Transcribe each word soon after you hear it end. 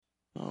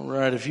All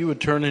right, if you would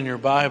turn in your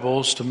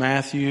Bibles to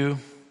Matthew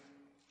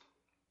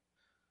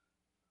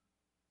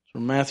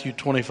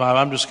 25,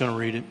 I'm just going to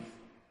read it.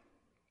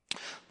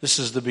 This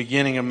is the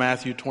beginning of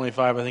Matthew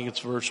 25, I think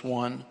it's verse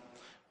 1,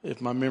 if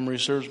my memory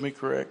serves me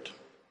correct.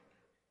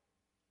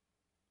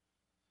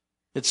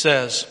 It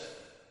says,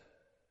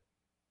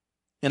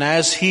 "And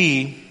as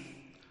he,"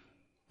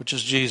 which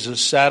is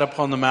Jesus, "sat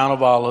upon the Mount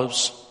of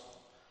Olives,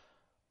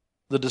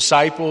 the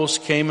disciples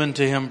came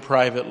unto him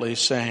privately,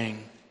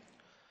 saying,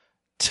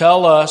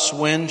 Tell us,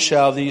 when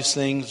shall these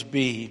things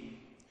be?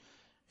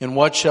 And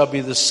what shall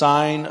be the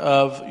sign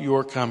of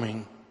your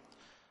coming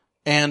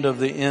and of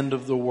the end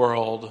of the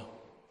world?"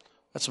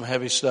 That's some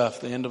heavy stuff,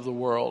 the end of the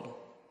world.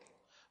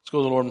 Let's go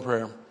to the Lord in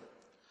prayer.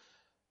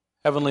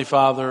 Heavenly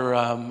Father,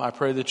 I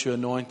pray that you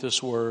anoint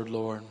this word,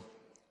 Lord.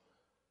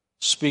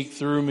 Speak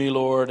through me,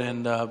 Lord,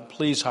 and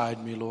please hide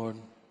me, Lord.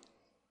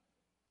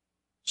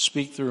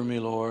 Speak through me,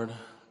 Lord,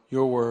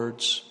 your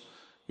words.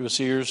 Give us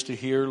ears to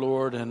hear,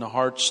 Lord, and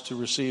hearts to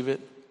receive it.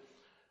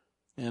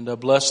 And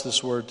bless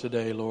this word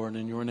today, Lord.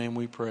 In your name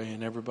we pray.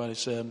 And everybody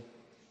said,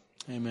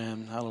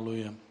 amen.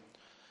 Hallelujah.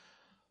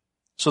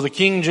 So the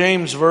King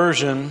James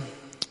Version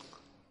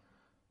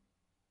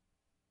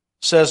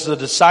says the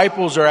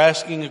disciples are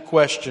asking a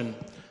question.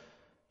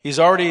 He's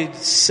already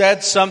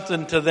said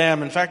something to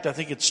them. In fact, I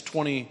think it's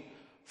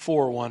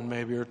 24:1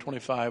 maybe, or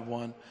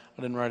 25:1.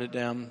 I didn't write it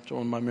down. It's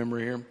on my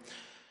memory here.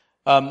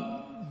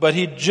 But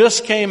he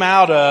just came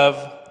out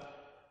of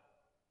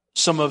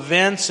some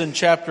events in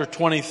chapter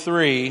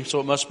 23, so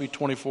it must be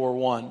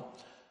 24:1.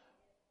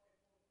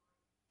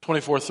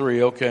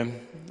 24:3, okay.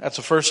 That's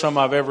the first time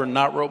I've ever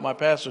not wrote my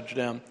passage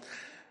down.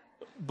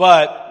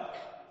 But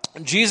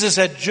Jesus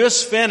had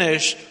just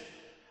finished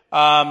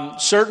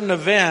certain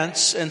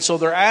events, and so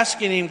they're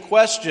asking him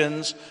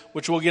questions,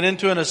 which we'll get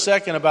into in a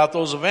second, about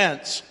those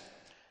events.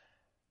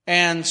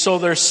 And so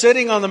they're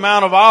sitting on the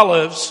Mount of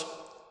Olives,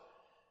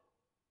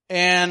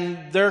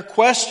 and they're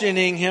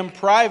questioning him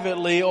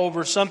privately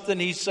over something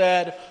he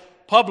said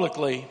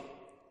publicly.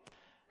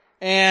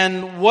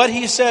 And what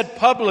he said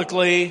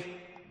publicly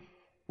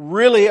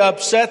really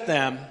upset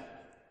them.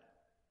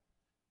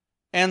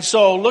 And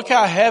so look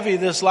how heavy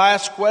this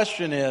last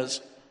question is.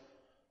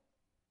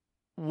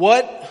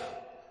 What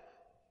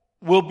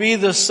will be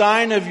the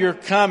sign of your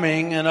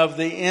coming and of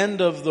the end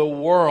of the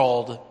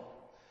world?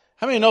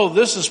 How many know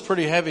this is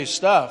pretty heavy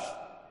stuff?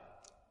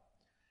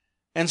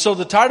 And so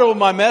the title of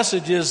my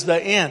message is The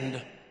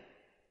End.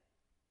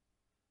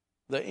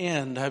 The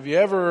End. Have you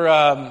ever,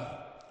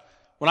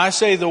 when I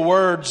say the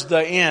words,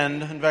 the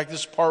end, in fact,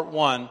 this is part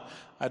 1.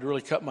 I'd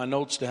really cut my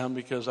notes down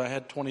because I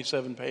had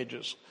 27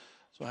 pages.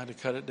 So I had to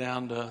cut it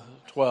down to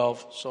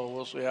 12. So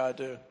we'll see how I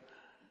do.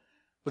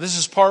 But this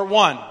is part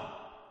 1.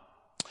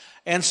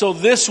 And so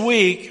this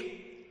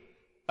week,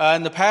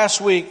 in the past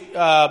week,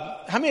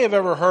 how many have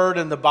ever heard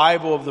in the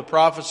Bible of the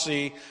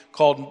prophecy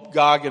called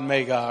Gog and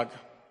Magog?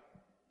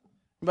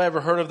 Anybody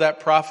ever heard of that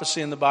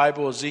prophecy in the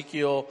Bible,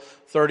 Ezekiel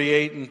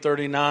 38 and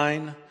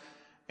 39?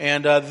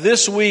 And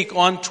this week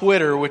on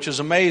Twitter, which is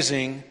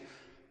amazing,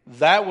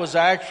 that was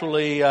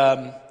actually,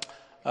 trending.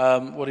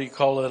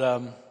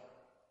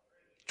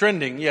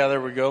 Yeah,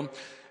 there we go.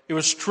 It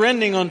was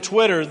trending on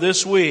Twitter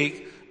this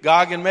week,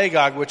 Gog and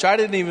Magog, which I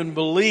didn't even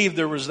believe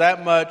there was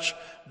that much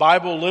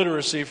Bible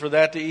literacy for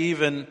that to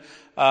even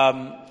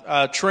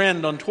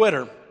trend on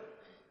Twitter.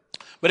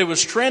 But it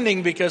was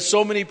trending because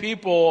so many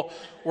people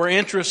were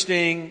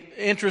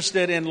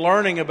interested in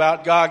learning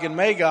about Gog and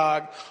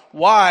Magog.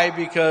 Why?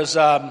 Because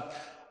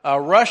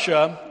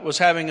Russia was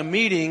having a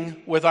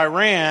meeting with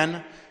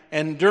Iran,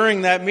 and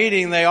during that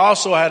meeting they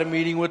also had a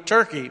meeting with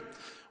Turkey,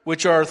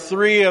 which are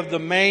 3 of the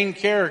main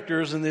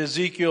characters in the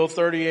Ezekiel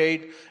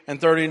 38 and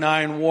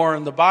 39 war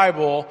in the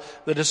Bible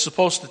that is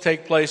supposed to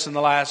take place in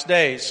the last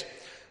days.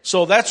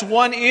 So that's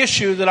one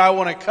issue that I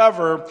want to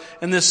cover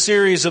in this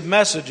series of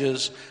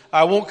messages.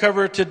 I won't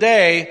cover it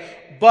today,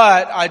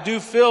 but I do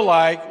feel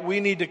like we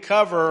need to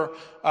cover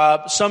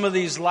some of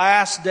these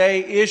last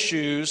day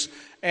issues.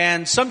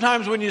 And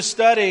sometimes when you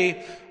study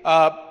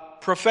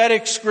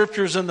prophetic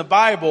scriptures in the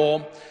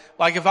Bible,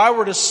 like if I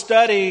were to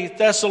study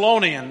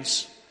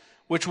Thessalonians,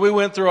 which we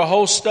went through a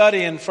whole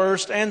study in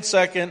 1st and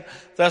 2nd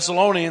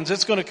Thessalonians,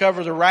 it's going to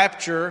cover the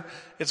rapture.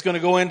 It's going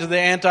to go into the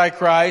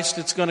Antichrist.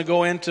 It's going to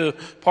go into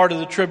part of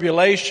the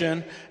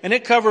tribulation. And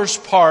it covers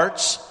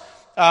parts.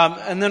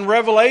 And then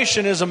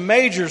Revelation is a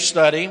major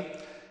study.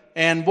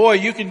 And boy,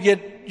 you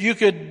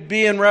could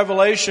be in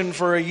Revelation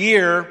for a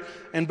year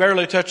and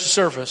barely touch the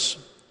surface.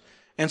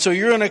 And so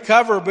you're going to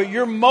cover, but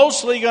you're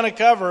mostly going to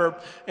cover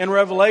in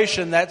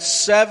Revelation that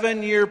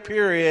 7-year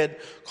period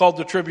called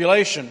the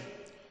tribulation.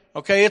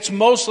 Okay, it's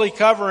mostly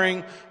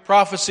covering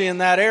prophecy in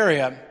that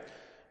area.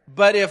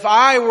 But if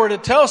I were to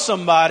tell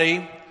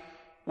somebody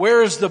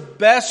where is the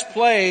best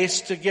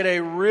place to get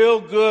a real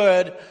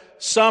good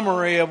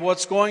summary of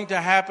what's going to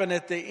happen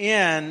at the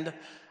end,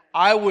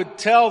 I would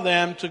tell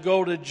them to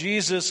go to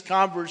Jesus'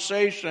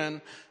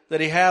 conversation that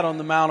he had on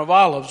the Mount of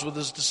Olives with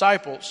his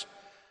disciples.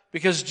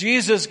 Because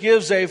Jesus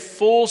gives a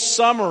full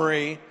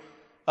summary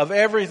of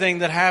everything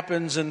that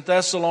happens in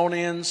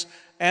Thessalonians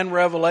and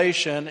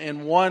Revelation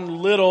in one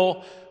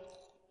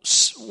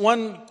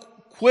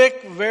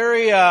quick,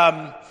 very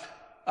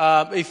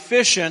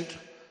efficient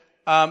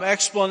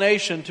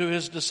explanation to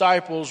his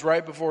disciples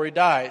right before he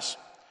dies.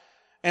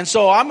 And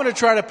so I'm going to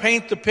try to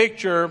paint the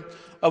picture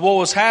of what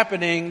was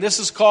happening. This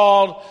is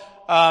called,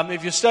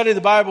 if you study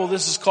the Bible,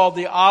 this is called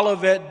the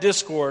Olivet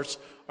Discourse.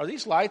 Are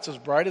these lights as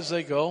bright as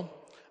they go?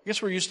 I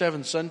guess we're used to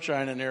having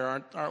sunshine in here,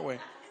 aren't we?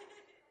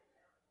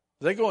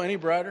 Do they go any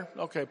brighter?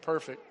 Okay,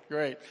 perfect.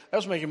 Great. That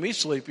was making me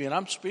sleepy, and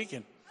I'm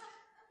speaking.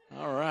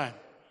 All right.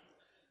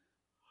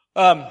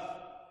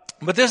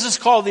 But this is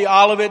called the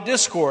Olivet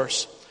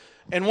Discourse.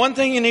 And one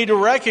thing you need to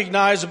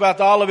recognize about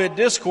the Olivet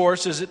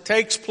Discourse is it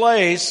takes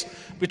place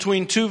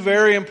between two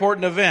very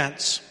important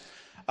events.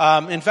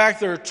 In fact,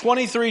 there are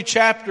 23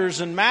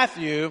 chapters in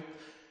Matthew,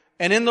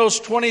 and in those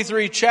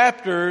 23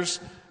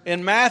 chapters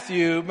in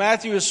Matthew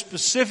is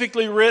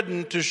specifically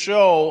written to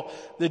show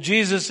that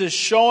Jesus is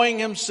showing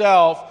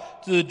himself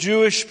to the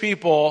Jewish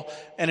people,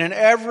 and in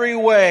every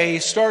way he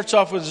starts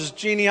off with his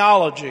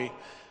genealogy.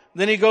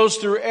 Then he goes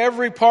through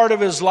every part of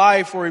his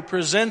life where he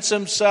presents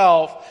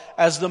himself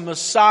as the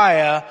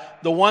Messiah,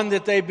 the one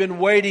that they've been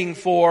waiting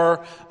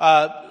for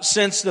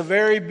since the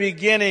very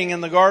beginning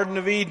in the Garden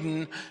of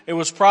Eden. It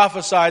was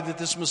prophesied that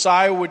this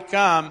Messiah would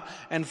come.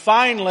 And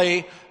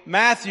finally,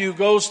 Matthew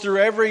goes through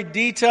every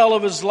detail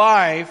of his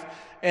life,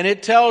 and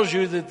it tells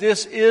you that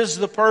this is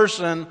the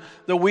person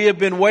that we have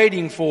been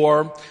waiting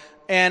for.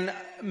 And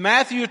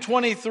Matthew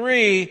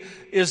 23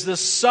 is the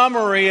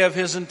summary of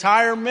his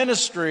entire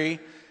ministry.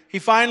 He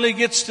finally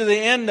gets to the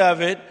end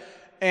of it,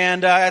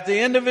 and at the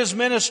end of his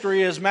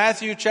ministry is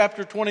Matthew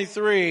chapter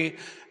 23,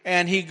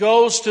 and he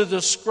goes to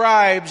the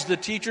scribes, the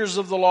teachers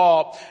of the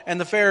law, and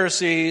the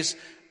Pharisees,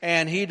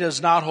 and he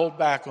does not hold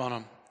back on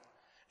them.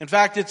 In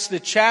fact, it's the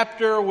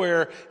chapter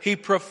where he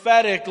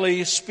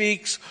prophetically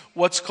speaks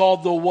what's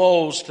called the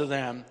woes to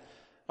them.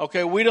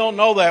 Okay, we don't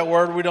know that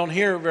word, we don't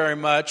hear it very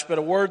much, but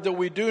a word that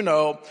we do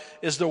know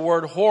is the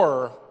word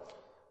horror.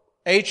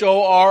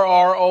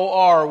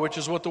 Horror, which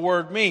is what the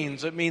word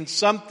means. It means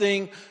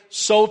something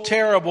so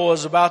terrible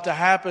is about to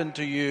happen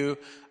to you,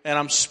 and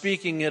I'm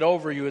speaking it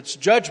over you. It's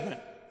judgment.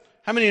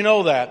 How many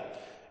know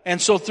that?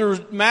 And so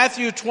through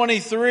Matthew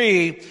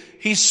 23,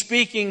 he's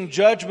speaking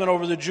judgment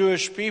over the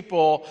Jewish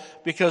people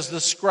because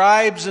the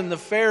scribes and the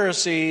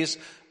Pharisees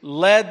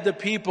led the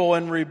people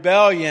in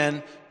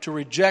rebellion to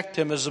reject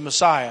him as the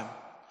Messiah.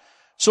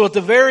 So at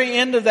the very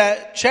end of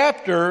that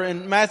chapter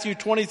in Matthew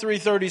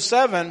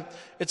 23:37,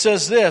 it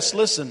says this,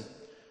 listen,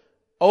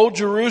 O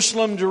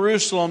Jerusalem,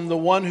 Jerusalem, the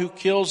one who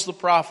kills the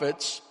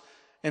prophets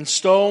and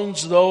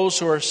stones those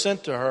who are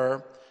sent to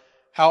her,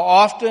 how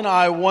often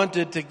I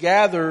wanted to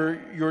gather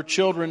your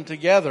children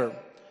together,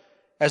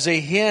 as a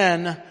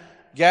hen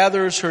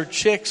gathers her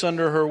chicks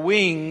under her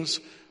wings,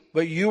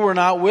 but you were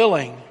not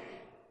willing.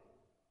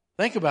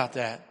 Think about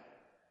that.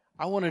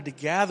 I wanted to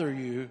gather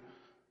you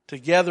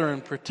together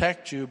and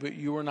protect you, but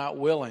you were not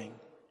willing.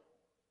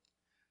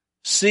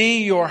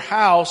 See, your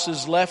house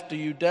is left to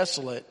you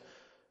desolate.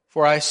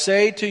 For I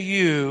say to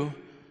you,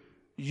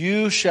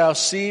 you shall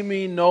see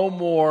me no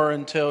more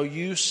until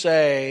you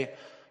say,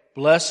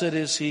 blessed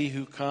is he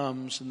who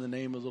comes in the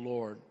name of the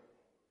Lord.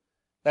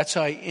 That's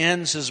how he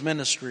ends his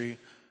ministry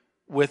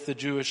with the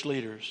Jewish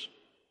leaders.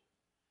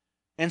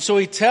 And so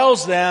he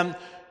tells them,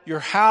 your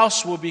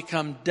house will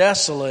become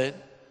desolate,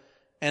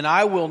 and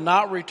I will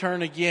not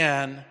return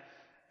again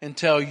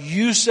until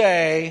you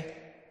say,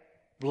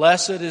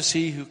 blessed is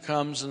he who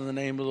comes in the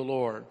name of the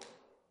Lord.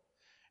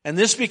 And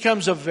this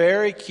becomes a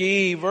very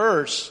key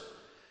verse.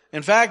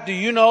 In fact, do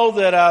you know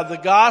that the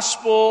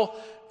gospel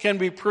can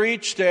be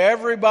preached to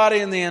everybody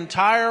in the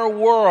entire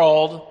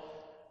world,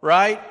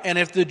 right? And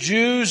if the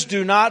Jews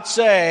do not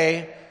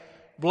say,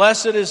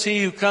 blessed is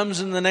he who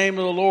comes in the name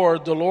of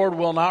the Lord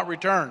will not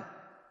return.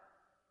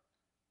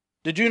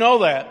 Did you know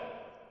that?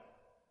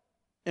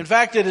 In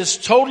fact, it is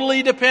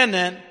totally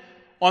dependent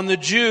on the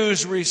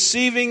Jews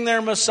receiving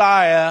their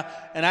Messiah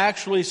and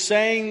actually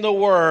saying the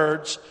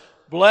words,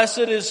 blessed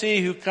is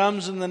he who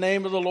comes in the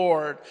name of the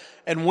Lord.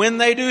 And when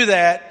they do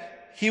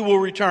that, he will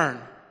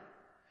return.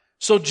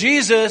 So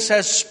Jesus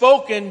has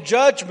spoken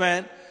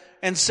judgment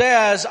and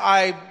says,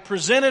 I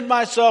presented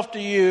myself to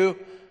you,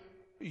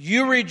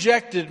 you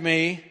rejected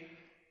me,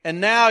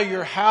 and now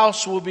your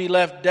house will be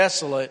left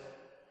desolate.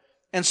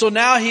 And so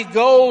now he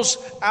goes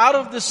out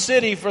of the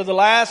city for the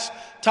last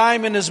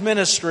time in his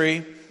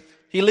ministry.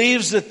 He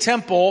leaves the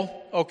temple,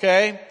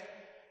 okay,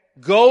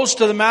 goes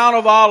to the Mount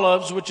of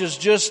Olives, which is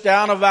just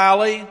down a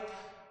valley,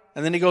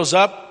 and then he goes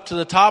up to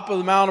the top of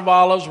the Mount of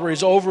Olives where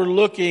he's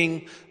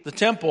overlooking the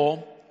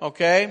temple,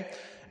 okay,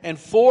 and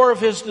four of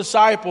his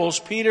disciples,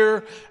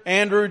 Peter,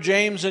 Andrew,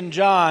 James, and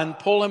John,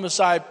 pull him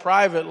aside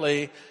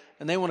privately,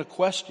 and they want to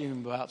question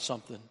him about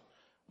something.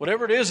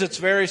 Whatever it is, it's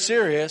very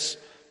serious.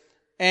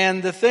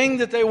 And the thing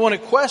that they want to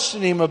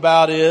question him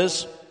about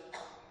is,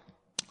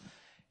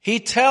 he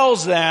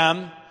tells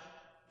them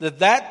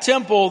that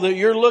temple that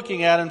you're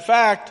looking at, in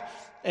fact,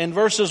 in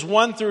verses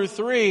 1 through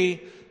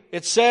 3,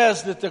 it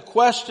says that the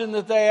question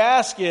that they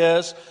ask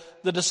is,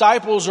 the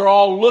disciples are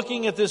all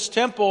looking at this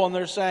temple and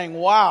they're saying,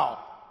 wow,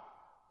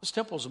 this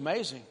temple's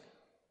amazing.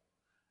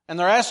 And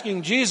they're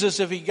asking Jesus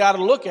if he got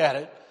to look at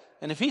it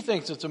and if he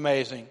thinks it's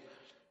amazing.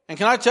 And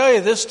can I tell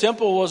you, this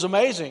temple was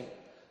amazing.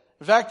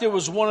 In fact, it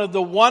was one of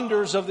the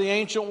wonders of the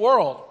ancient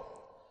world.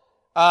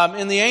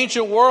 In the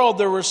ancient world,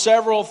 there were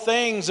several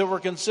things that were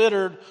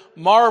considered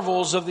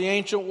marvels of the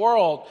ancient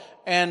world.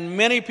 And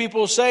many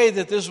people say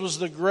that this was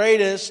the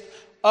greatest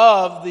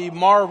of the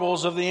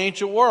marvels of the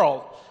ancient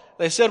world.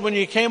 They said when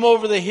you came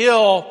over the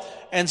hill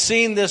and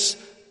seen this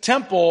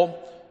temple,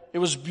 it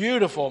was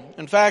beautiful.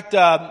 In fact,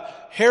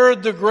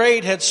 Herod the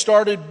Great had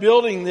started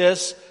building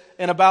this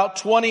in about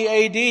 20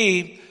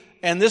 AD,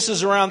 and this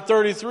is around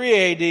 33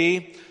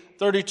 AD,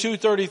 32,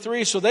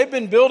 33. So they've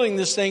been building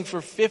this thing for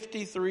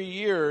 53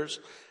 years,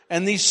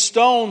 and these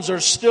stones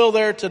are still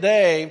there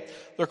today.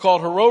 They're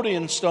called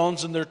Herodian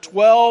stones, and they're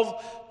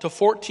 12 to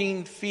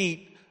 14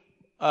 feet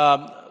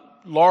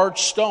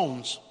large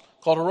stones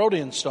called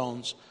Herodian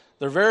stones.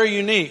 They're very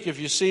unique. If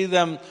you see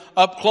them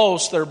up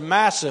close, they're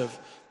massive.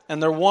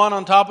 And they're one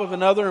on top of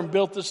another and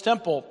built this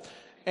temple.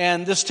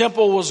 And this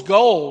temple was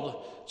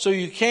gold. So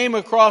you came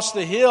across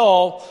the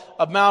hill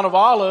of Mount of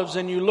Olives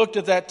and you looked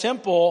at that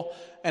temple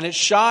and it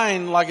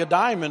shined like a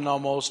diamond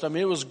almost. I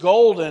mean, it was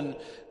golden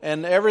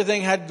and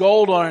everything had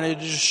gold on it. It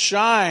just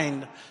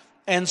shined.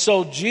 And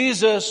so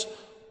Jesus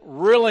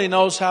really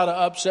knows how to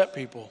upset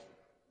people.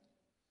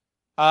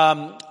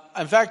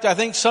 In fact, I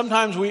think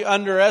sometimes we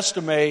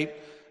underestimate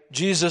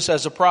Jesus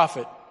as a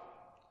prophet.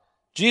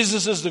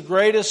 Jesus is the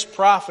greatest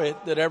prophet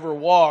that ever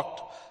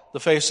walked the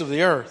face of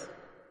the earth.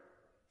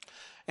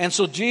 And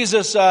so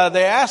Jesus,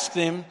 they asked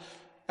him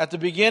at the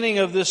beginning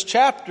of this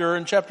chapter,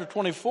 in chapter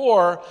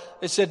 24,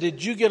 they said,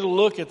 did you get a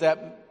look at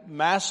that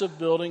massive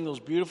building, those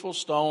beautiful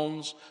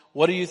stones?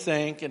 What do you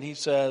think? And he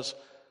says,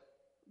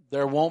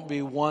 there won't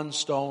be one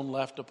stone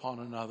left upon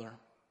another.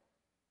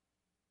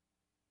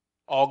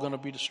 All going to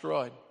be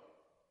destroyed.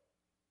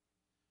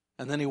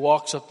 And then he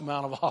walks up the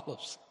Mount of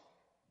Olives.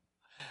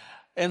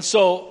 And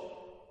so,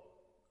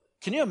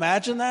 can you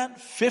imagine that?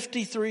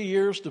 53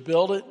 years to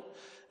build it.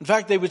 In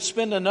fact, they would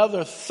spend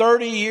another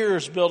 30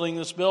 years building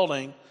this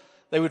building.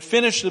 They would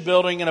finish the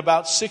building in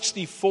about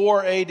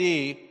 64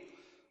 AD.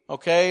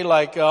 Okay,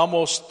 like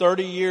almost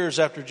 30 years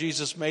after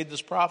Jesus made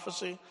this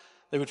prophecy.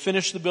 They would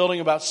finish the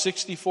building about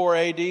 64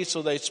 AD.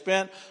 So they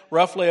spent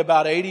roughly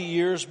about 80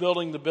 years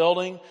building the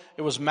building.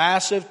 It was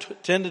massive,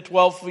 10 to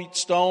 12 feet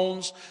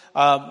stones.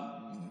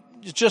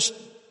 It's just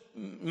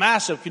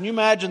massive. Can you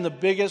imagine the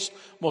biggest,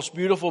 most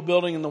beautiful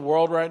building in the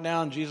world right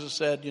now? And Jesus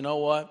said, you know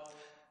what?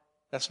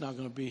 That's not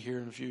going to be here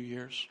in a few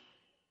years.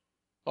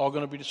 It's all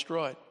going to be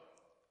destroyed.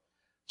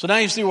 So now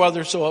you see why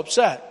they're so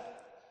upset.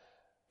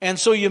 And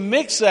so you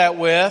mix that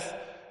with,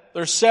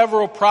 there's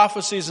several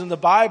prophecies in the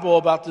Bible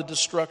about the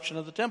destruction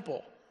of the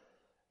temple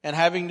and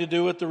having to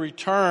do with the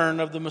return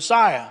of the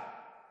Messiah.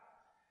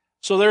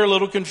 So they're a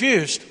little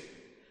confused.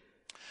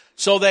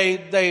 So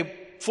they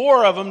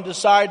 4 of them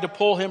decide to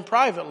pull him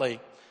privately.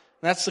 And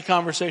that's the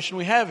conversation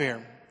we have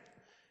here.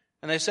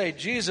 And they say,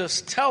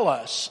 Jesus, tell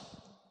us,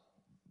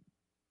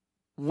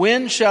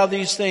 when shall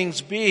these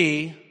things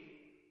be?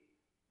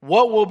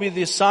 What will be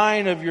the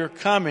sign of your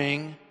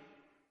coming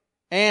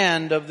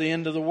and of the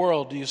end of the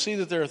world? Do you see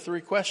that there are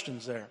 3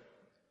 questions there?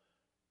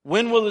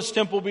 When will this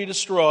temple be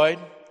destroyed?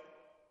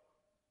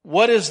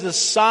 What is the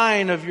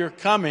sign of your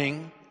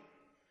coming?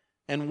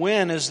 And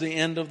when is the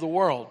end of the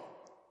world?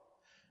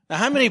 Now,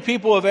 how many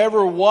people have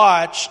ever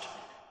watched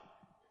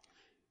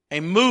a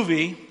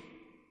movie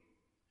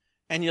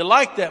and you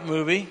like that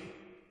movie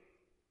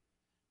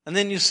and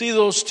then you see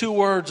those 2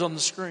 words on the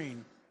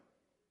screen?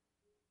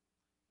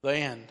 The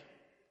end.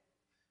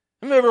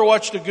 Have you ever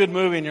watched a good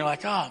movie and you're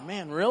like, oh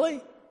man, really?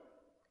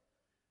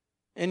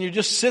 And you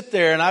just sit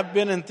there, and I've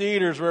been in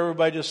theaters where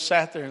everybody just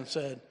sat there and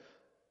said,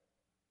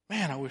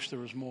 man, I wish there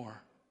was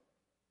more.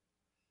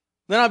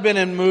 Then I've been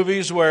in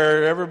movies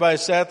where everybody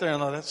sat there and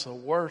thought, that's the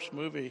worst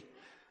movie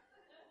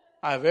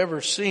I've ever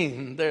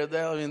seen. They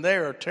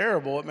are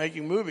terrible at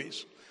making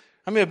movies.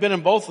 How many have been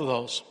in both of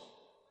those?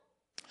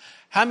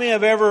 How many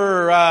have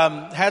ever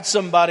had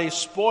somebody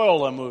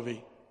spoil a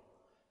movie?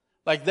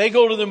 Like they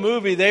go to the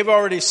movie, they've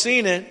already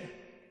seen it,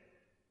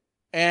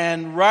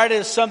 and right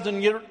as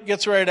something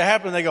gets ready to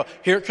happen, they go,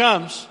 here it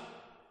comes.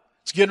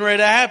 It's getting ready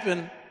to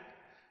happen.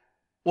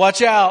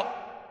 Watch out.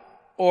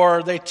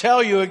 Or they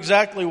tell you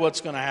exactly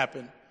what's going to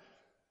happen.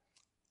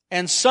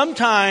 And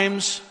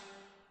sometimes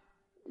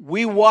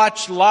we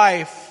watch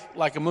life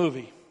like a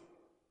movie.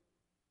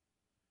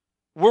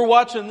 We're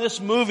watching this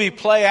movie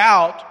play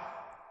out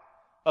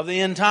of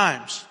the end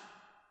times.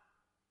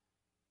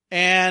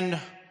 And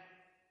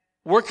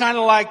we're kind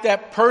of like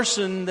that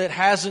person that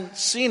hasn't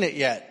seen it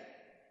yet.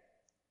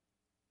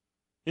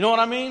 You know what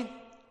I mean?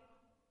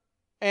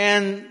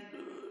 And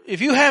if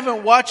you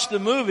haven't watched the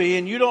movie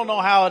and you don't know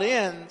how it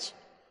ends,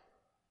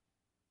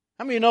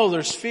 how many know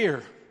there's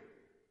fear?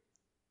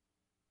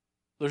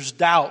 There's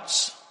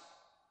doubts.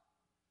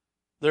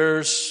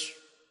 There's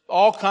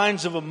all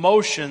kinds of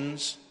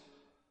emotions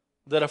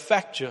that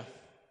affect you.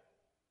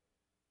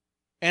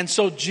 And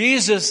so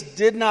Jesus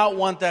did not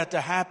want that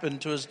to happen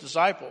to his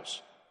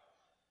disciples.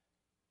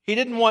 He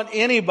didn't want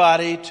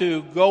anybody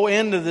to go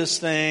into this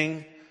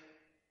thing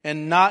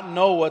and not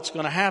know what's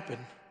going to happen.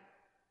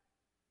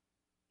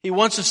 He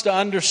wants us to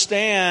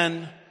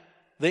understand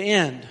the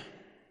end.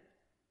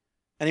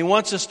 And he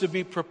wants us to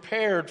be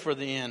prepared for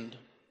the end.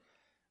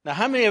 Now,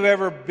 how many have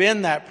ever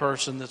been that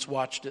person that's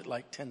watched it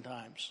like 10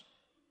 times?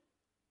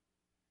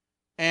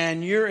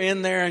 And you're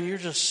in there and you're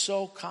just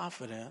so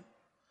confident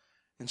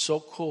and so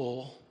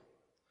cool.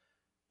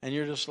 And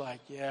you're just like,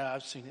 yeah,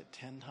 I've seen it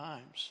 10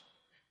 times.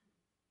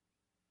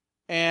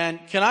 And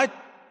can I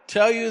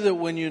tell you that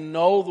when you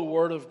know the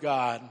Word of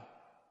God,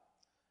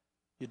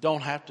 you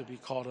don't have to be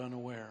caught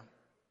unaware.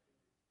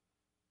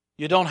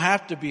 You don't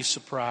have to be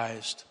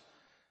surprised.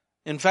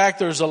 In fact,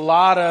 there's a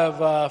lot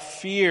of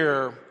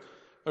fear.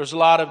 There's a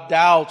lot of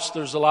doubts.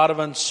 There's a lot of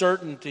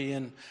uncertainty.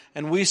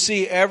 And we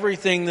see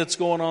everything that's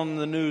going on in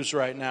the news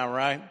right now,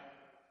 right?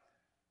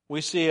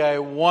 We see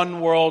a one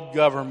world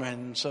government.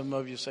 And some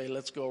of you say,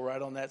 let's go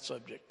right on that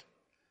subject.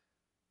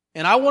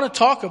 And I want to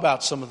talk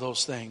about some of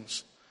those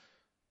things.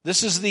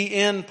 This is the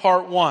end,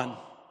 part 1.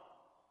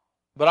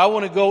 But I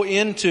want to go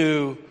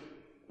into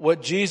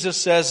what Jesus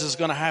says is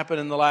going to happen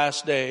in the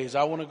last days.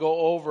 I want to go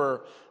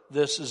over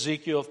this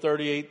Ezekiel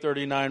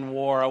 38-39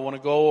 war. I want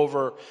to go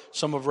over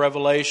some of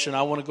Revelation.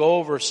 I want to go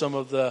over some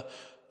of the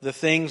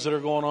things that are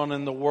going on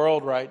in the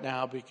world right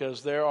now,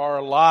 because there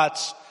are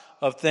lots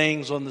of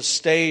things on the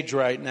stage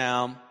right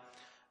now,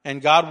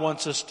 and God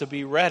wants us to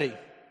be ready.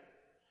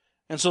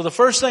 And so the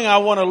first thing I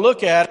want to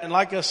look at, and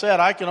like I said,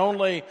 I can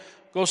only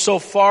go so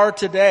far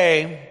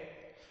today,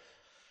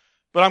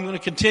 but I'm going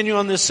to continue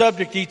on this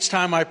subject each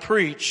time I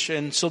preach.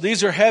 And so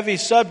these are heavy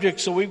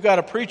subjects, so we've got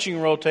a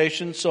preaching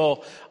rotation,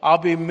 so I'll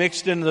be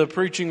mixed into the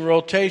preaching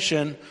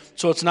rotation,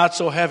 so it's not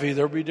so heavy.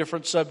 There'll be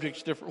different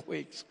subjects, different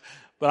weeks.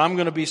 But I'm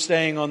going to be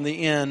staying on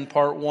the end,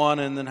 part 1,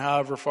 and then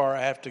however far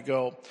I have to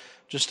go,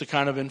 just to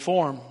kind of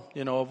inform,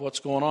 of what's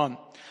going on.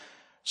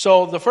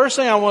 So the first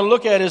thing I want to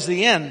look at is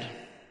the end.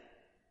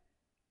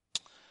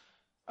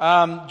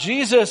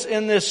 Jesus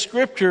in this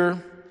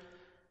scripture,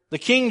 the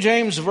King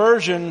James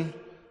Version,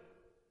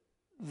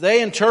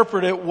 they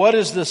interpret it, what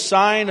is the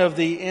sign of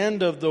the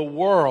end of the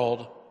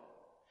world?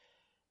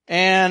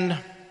 And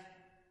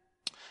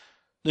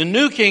the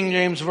New King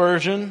James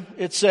Version,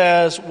 it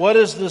says, what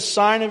is the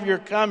sign of your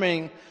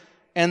coming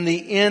and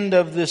the end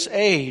of this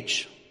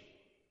age?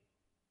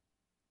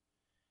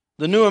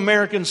 The New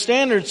American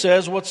Standard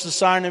says, what's the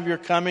sign of your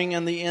coming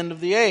and the end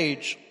of the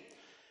age?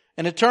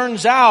 And it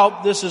turns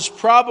out this is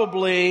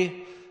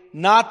probably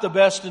not the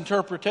best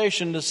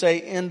interpretation to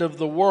say end of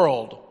the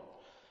world.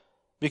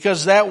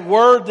 Because that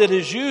word that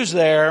is used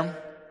there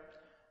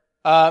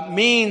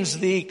means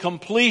the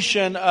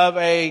completion of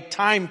a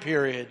time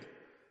period.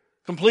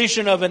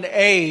 Completion of an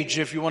age,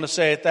 if you want to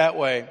say it that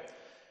way.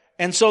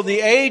 And so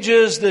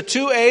the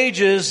two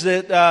ages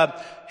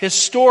that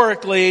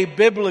historically,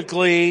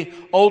 biblically,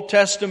 Old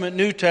Testament,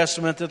 New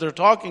Testament that they're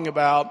talking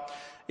about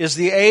is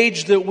the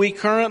age that we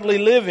currently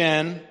live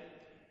in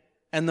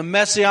and the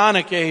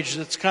Messianic age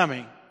that's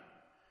coming.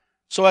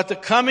 So at the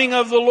coming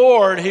of the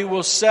Lord, He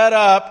will set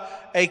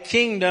up a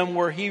kingdom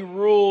where He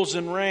rules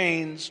and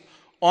reigns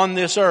on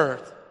this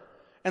earth.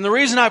 And the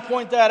reason I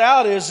point that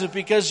out is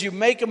because you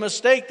make a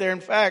mistake there.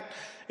 In fact,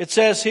 it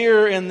says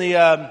here in the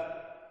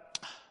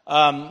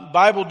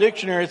Bible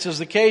dictionary, it says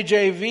the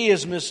KJV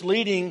is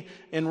misleading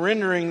in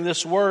rendering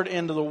this word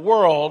into the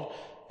world.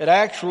 It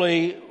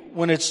actually,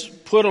 when it's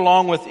put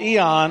along with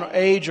eon,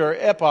 age or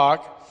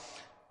epoch,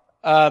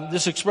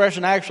 this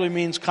expression actually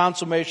means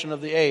consummation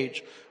of the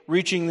age,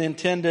 reaching the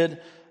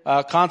intended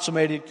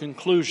consummated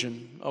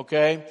conclusion.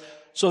 Okay?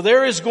 So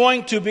there is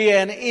going to be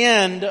an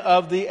end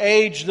of the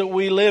age that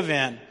we live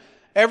in.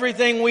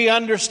 Everything we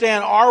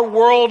understand, our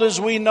world as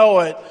we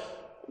know it,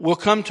 will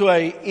come to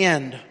an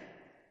end.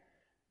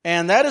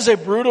 And that is a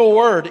brutal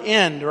word,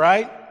 end,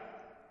 right?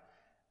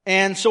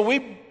 And so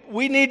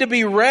we need to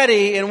be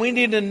ready, and we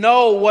need to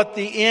know what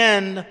the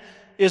end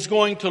is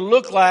going to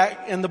look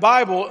like in the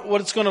Bible,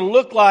 what it's going to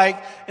look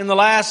like in the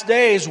last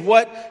days,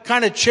 what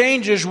kind of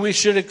changes we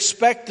should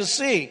expect to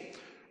see,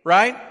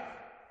 right?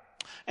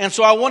 And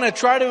so I want to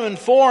try to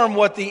inform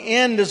what the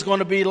end is going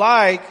to be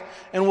like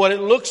and what it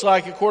looks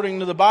like according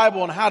to the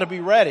Bible and how to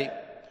be ready.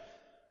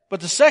 But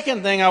the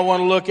second thing I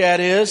want to look at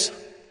is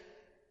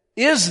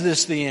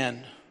this the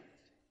end?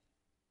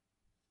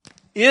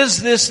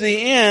 Is this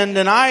the end?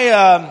 And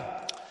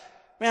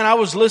I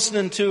was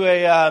listening to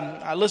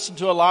I listened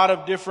to a lot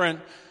of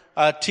different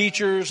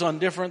teachers on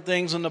different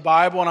things in the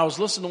Bible, and I was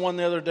listening to one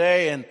the other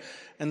day,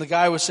 and the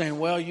guy was saying,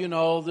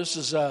 well, this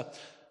is a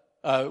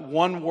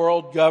one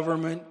world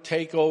government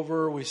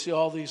takeover. We see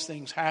all these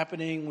things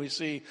happening. We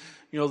see,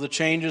 the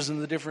changes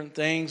and the different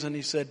things. And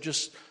he said,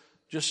 just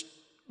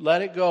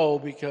let it go,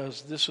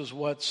 because this is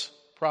what's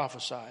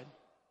prophesied.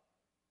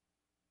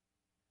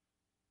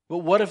 But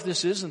what if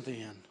this isn't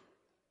the end?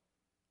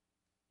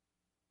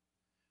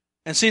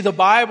 And see, the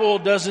Bible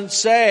doesn't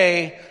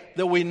say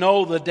that we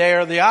know the day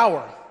or the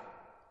hour.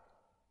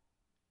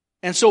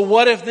 And so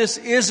what if this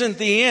isn't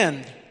the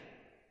end?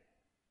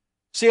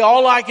 See,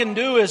 all I can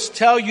do is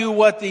tell you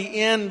what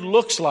the end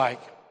looks like.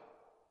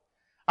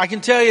 I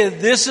can tell you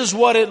this is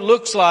what it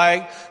looks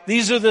like.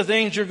 These are the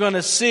things you're going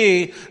to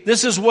see.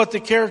 This is what the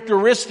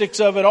characteristics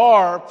of it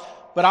are.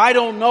 But I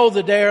don't know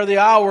the day or the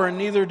hour, and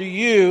neither do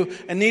you,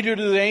 and neither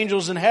do the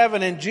angels in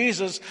heaven. And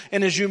Jesus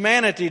in His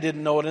humanity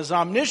didn't know it. In His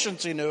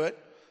omniscience He knew it.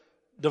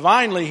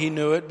 Divinely He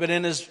knew it, but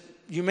in His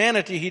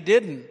humanity He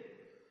didn't.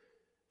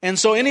 And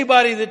so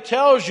anybody that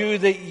tells you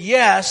that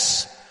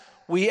yes,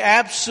 we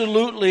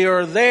absolutely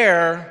are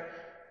there,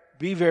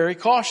 be very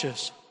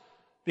cautious.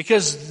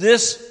 Because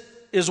this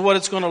is what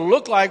it's going to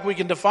look like. We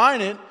can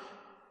define it,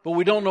 but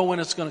we don't know when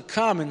it's going to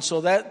come. And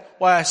so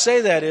why I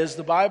say that is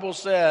the Bible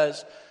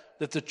says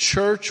that the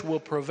church will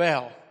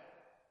prevail.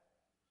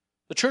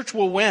 The church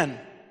will win.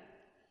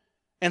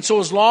 And so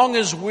as long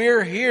as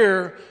we're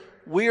here,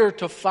 we are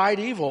to fight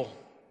evil.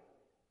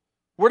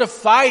 We're to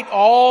fight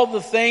all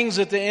the things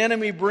that the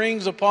enemy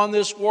brings upon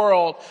this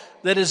world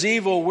that is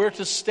evil. We're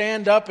to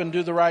stand up and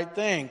do the right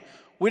thing.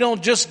 We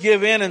don't just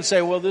give in and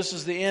say, well, this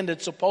is the end.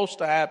 It's supposed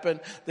to happen.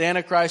 The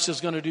Antichrist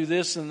is going to do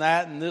this and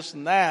that and this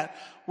and that.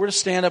 We're to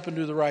stand up and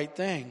do the right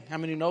thing. How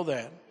many know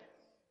that?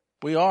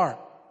 We are.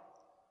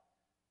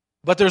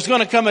 But there's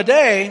going to come a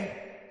day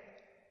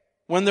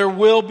when there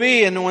will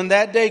be, and when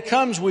that day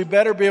comes, we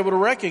better be able to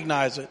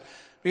recognize it.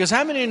 Because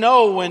how many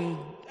know when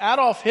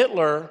Adolf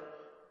Hitler,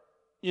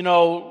 you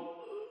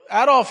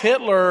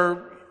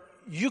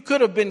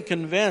could have been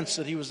convinced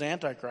that he was the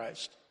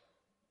Antichrist.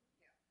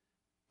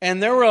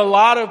 And there were a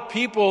lot of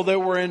people that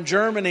were in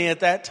Germany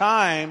at that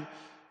time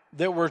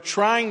that were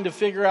trying to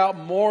figure out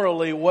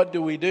morally, what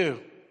do we do?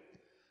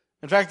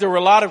 In fact, there were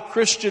a lot of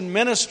Christian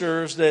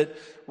ministers that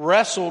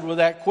wrestled with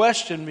that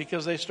question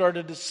because they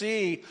started to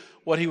see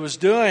what he was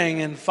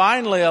doing. And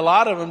finally, a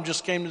lot of them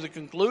just came to the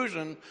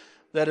conclusion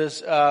that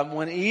is,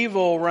 when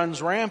evil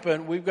runs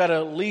rampant, we've got to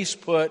at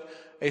least put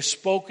a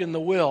spoke in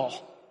the wheel.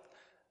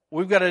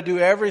 We've got to do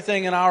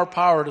everything in our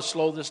power to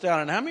slow this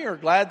down. And how many are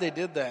glad they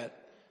did that?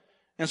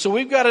 And so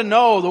we've got to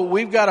know that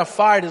we've got to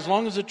fight. As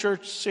long as the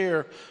church is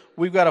here,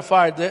 we've got to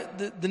fight.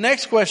 The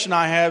next question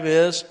I have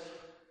is,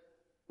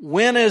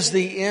 when is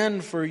the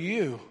end for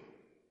you?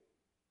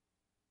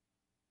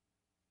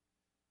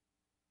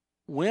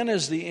 When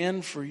is the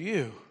end for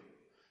you?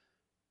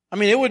 I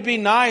mean, it would be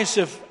nice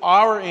if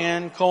our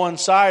end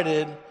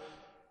coincided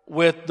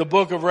with the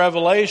book of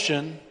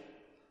Revelation,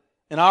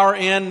 and our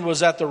end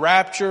was at the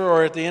rapture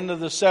or at the end of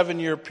the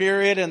 7-year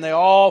period, and they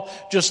all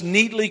just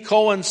neatly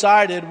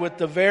coincided with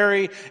the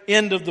very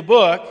end of the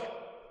book.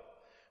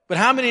 But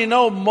how many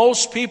know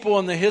most people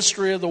in the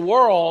history of the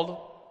world,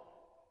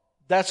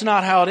 that's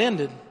not how it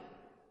ended?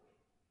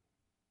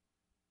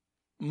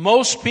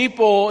 Most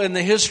people in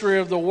the history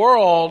of the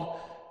world,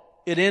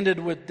 it ended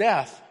with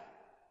death.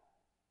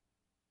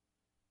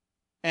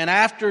 And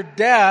after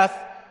death,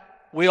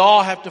 we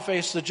all have to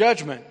face the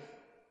judgment.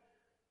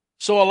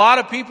 So a lot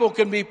of people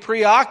can be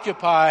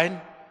preoccupied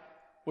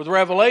with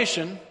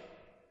Revelation,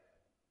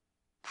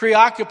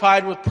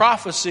 preoccupied with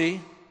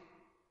prophecy,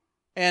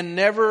 and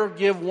never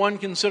give one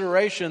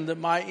consideration that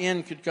my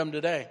end could come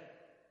today,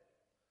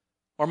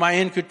 or my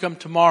end could come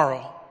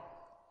tomorrow.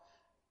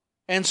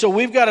 And so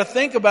we've got to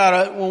think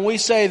about it. When we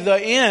say the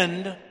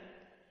end,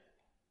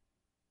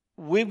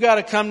 we've got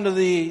to come to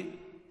the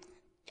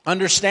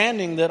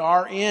understanding that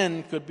our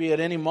end could be at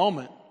any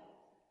moment.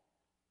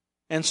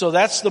 And so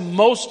that's the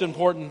most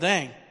important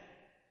thing,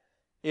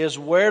 is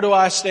where do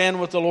I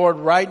stand with the Lord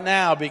right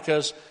now?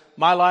 Because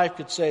my life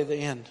could say the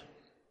end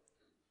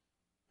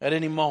at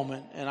any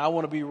moment. And I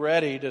want to be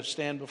ready to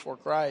stand before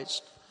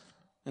Christ.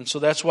 And so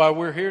that's why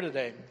we're here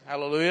today.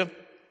 Hallelujah.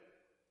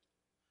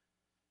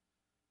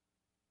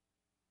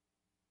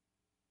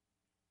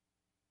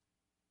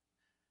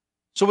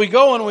 So we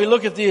go and we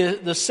look at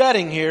the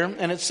setting here,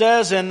 and it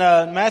says in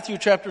Matthew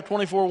chapter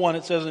 24:1,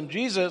 it says, and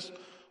Jesus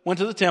went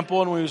to the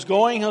temple, and when he was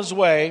going his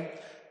way,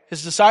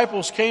 his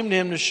disciples came to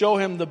him to show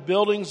him the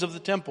buildings of the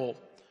temple.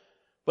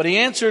 But he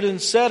answered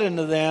and said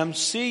unto them,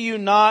 see you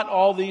not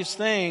all these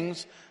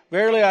things?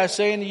 Verily I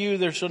say unto you,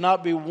 there shall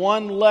not be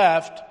one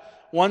left,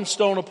 one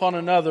stone upon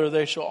another,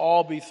 they shall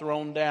all be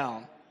thrown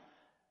down.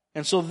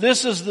 And so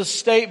this is the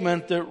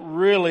statement that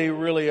really,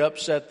 really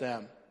upset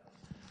them.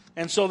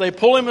 And so they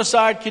pull him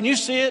aside. Can you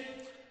see it?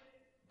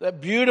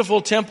 That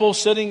beautiful temple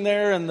sitting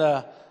there in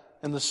the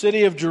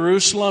city of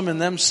Jerusalem, and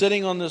them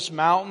sitting on this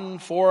mountain,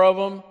 4 of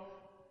them.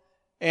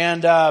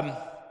 And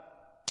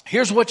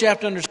here's what you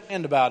have to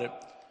understand about it.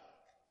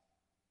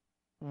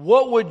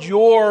 What would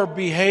your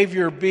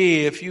behavior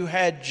be if you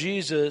had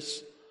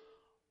Jesus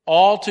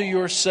all to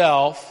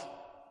yourself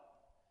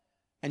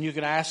and you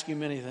could ask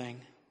him anything?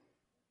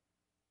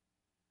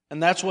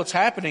 And that's what's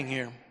happening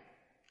here.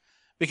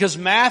 Because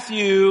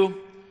Matthew,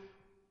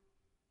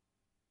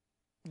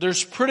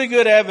 there's pretty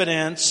good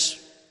evidence.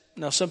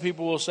 Now, some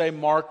people will say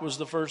Mark was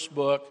the first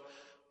book,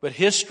 but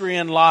history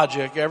and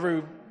logic,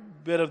 every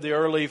bit of the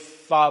early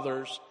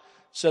fathers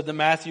said that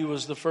Matthew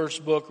was the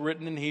first book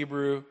written in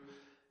Hebrew.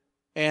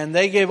 And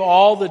they gave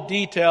all the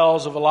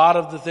details of a lot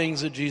of the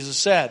things that Jesus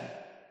said.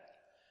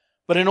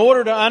 But in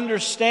order to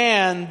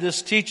understand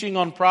this teaching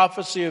on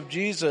prophecy of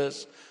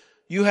Jesus,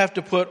 you have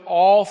to put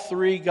all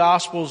three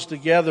Gospels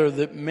together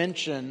that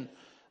mention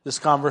this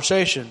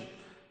conversation.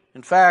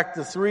 In fact,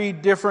 the three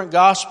different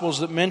Gospels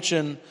that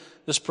mention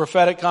this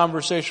prophetic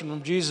conversation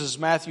from Jesus,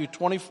 Matthew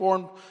 24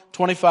 and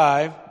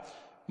 25,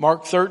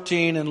 Mark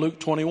 13, and Luke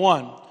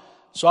 21.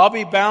 So I'll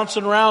be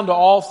bouncing around to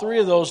all three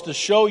of those to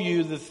show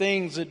you the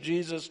things that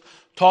Jesus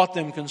taught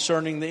them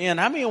concerning the end.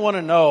 How many want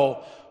to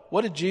know,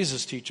 what did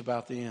Jesus teach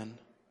about the end?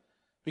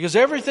 Because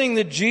everything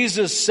that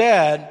Jesus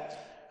said,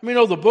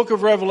 the book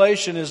of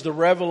Revelation is the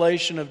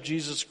revelation of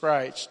Jesus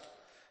Christ.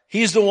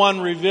 He's the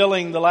one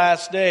revealing the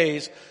last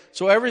days.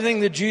 So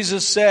everything that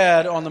Jesus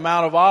said on the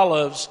Mount of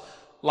Olives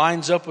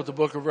lines up with the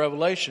book of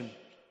Revelation.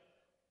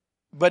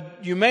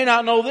 But you may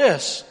not know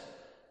this.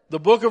 The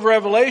book of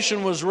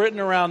Revelation was written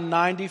around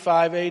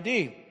 95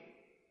 AD.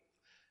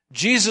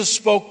 Jesus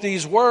spoke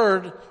these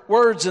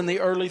words in the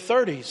early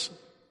 30s.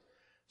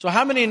 So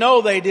how many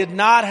know they did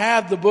not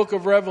have the book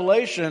of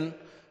Revelation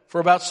for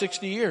about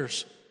 60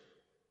 years?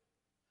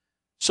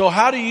 So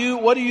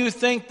what do you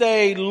think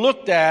they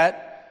looked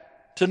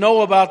at to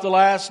know about the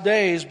last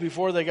days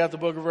before they got the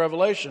book of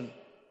Revelation?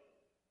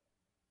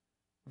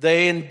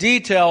 They in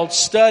detail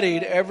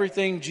studied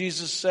everything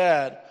Jesus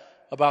said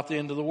about the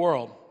end of the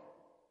world.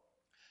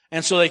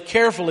 And so they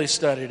carefully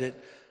studied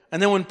it.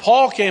 And then when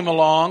Paul comes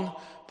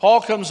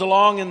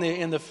along in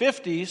the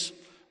 50s,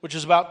 which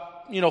is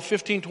about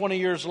 15, 20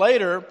 years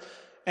later,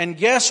 and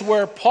guess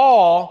where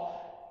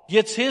Paul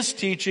gets his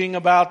teaching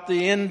about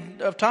the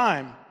end of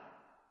time?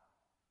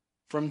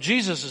 From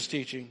Jesus'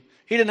 teaching.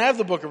 He didn't have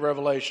the book of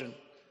Revelation.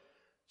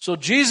 So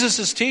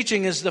Jesus'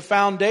 teaching is the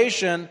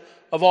foundation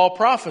of all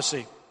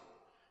prophecy.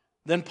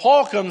 Then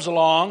Paul comes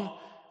along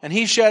and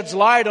he sheds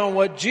light on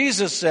what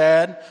Jesus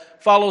said,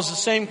 follows the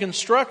same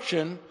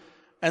construction,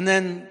 and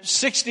then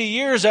 60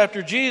 years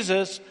after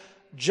Jesus,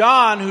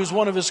 John, who's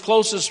one of his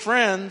closest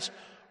friends,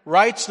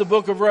 writes the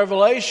book of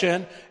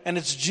Revelation, and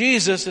it's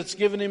Jesus that's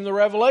given him the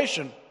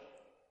revelation.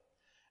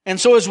 And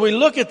so as we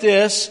look at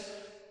this,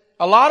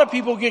 a lot of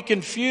people get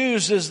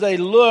confused as they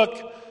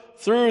look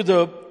through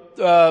the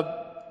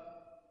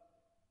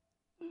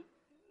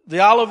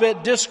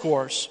Olivet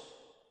Discourse.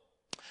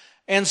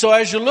 And so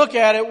as you look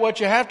at it, what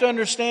you have to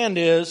understand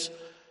is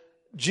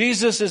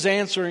Jesus is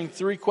answering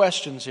three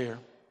questions here.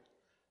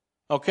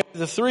 Okay,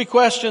 the three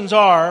questions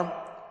are,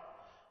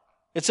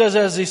 it says,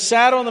 as he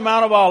sat on the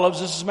Mount of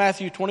Olives, this is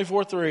Matthew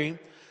 24:3,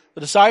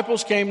 the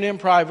disciples came to him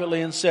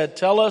privately and said,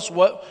 tell us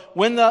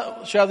when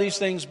shall these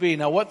things be?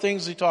 Now what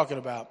things is he talking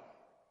about?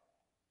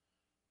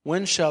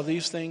 When shall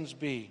these things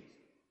be?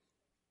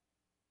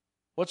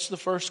 What's the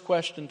first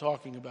question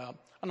talking about?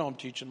 I know I'm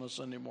teaching this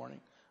Sunday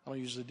morning. I don't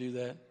usually do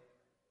that.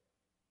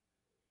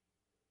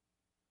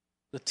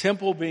 The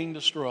temple being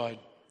destroyed.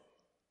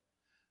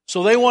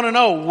 So they want to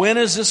know, when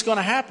is this going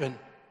to happen?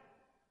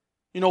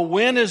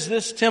 When is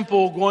this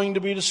temple going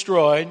to be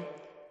destroyed?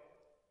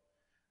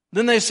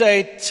 Then they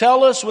say,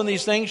 tell us when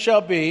these things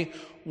shall be.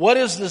 What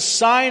is the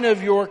sign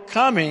of your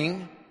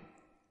coming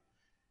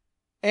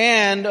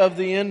and of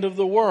the end of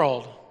the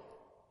world?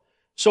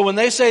 So when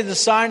they say the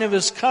sign of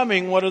his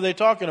coming, what are they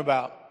talking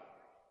about?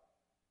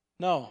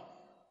 No.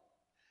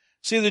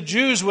 See, the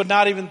Jews would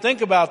not even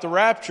think about the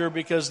rapture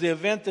because the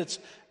event that's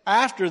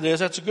after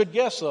this, that's a good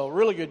guess though,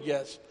 really good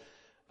guess.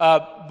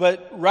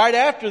 But right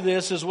after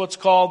this is what's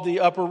called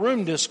the Upper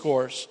Room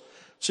Discourse.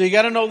 So you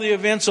got to know the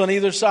events on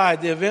either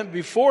side. The event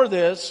before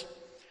this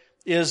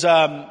is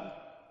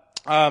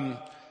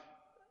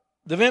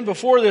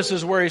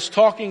where he's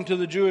talking to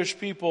the Jewish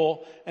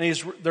people and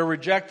they're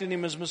rejecting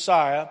him as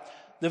Messiah.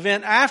 The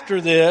event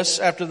after this,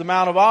 after the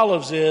Mount of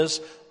Olives,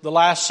 is the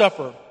Last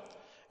Supper.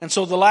 And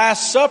so the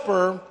Last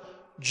Supper,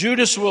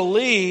 Judas will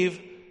leave,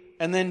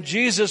 and then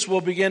Jesus will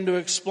begin to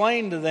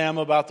explain to them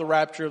about the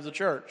rapture of the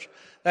church.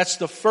 That's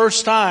the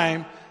first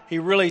time he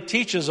really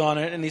teaches on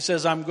it, and he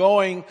says, I'm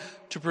going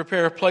to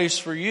prepare a place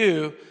for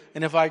you,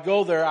 and if I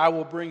go there, I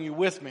will bring you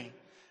with me.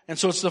 And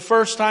so it's the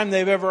first time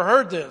they've ever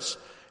heard this.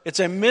 It's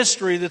a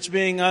mystery that's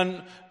being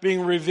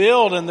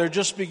revealed, and they're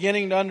just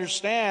beginning to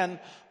understand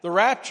the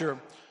rapture.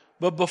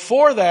 But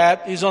before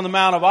that, he's on the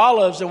Mount of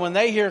Olives, and when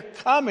they hear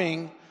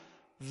coming,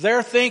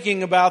 they're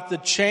thinking about the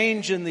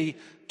change in the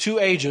two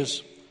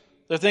ages.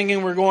 They're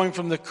thinking we're going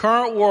from the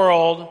current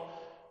world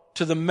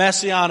to the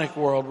messianic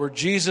world where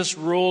Jesus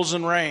rules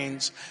and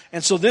reigns.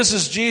 And so this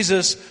is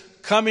Jesus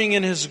coming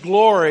in his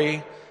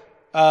glory,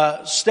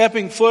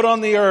 stepping foot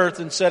on the earth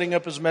and setting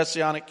up his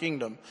messianic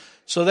kingdom.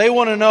 So they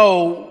want to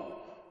know,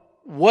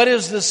 what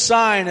is the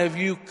sign of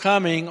you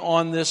coming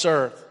on this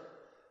earth?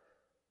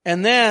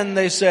 And then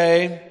they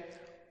say,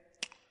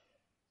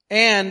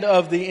 and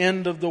of the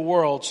end of the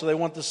world. So they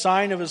want the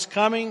sign of his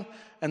coming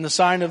and the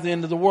sign of the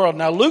end of the world.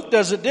 Now Luke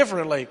does it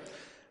differently.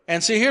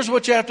 And see, here's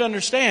what you have to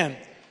understand.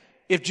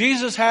 If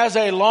Jesus has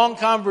a long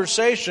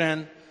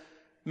conversation,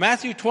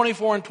 Matthew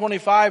 24 and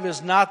 25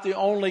 is not the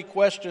only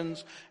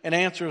questions and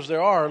answers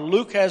there are.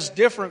 Luke has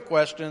different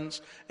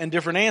questions and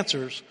different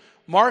answers.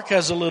 Mark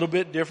has a little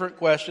bit different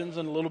questions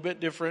and a little bit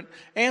different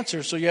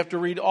answers. So you have to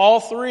read all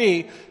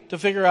three to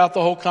figure out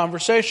the whole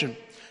conversation.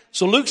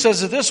 So Luke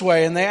says it this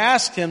way, and they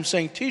asked him,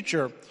 saying,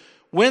 Teacher,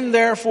 when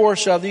therefore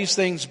shall these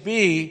things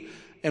be,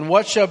 and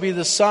what shall be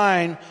the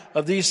sign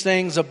of these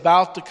things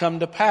about to come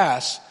to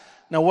pass?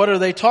 Now what are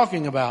they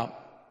talking about?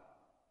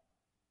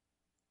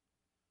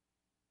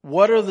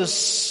 When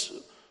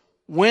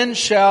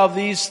shall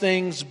these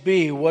things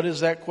be? What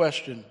is that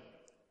question?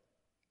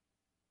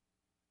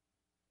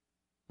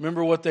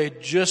 Remember what they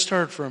just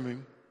heard from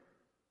him.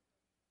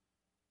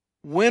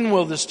 When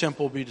will this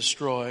temple be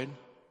destroyed?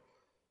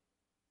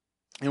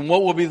 And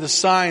what will be the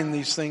sign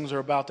these things are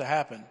about to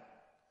happen?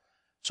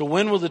 So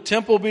when will the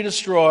temple be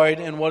destroyed,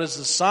 and what is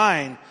the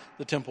sign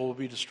the temple will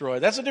be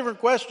destroyed? That's a different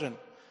question.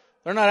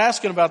 They're not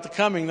asking about the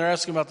coming, they're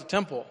asking about the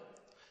temple.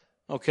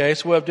 Okay,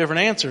 so we have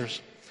different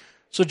answers.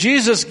 So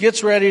Jesus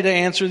gets ready to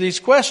answer these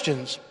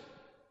questions.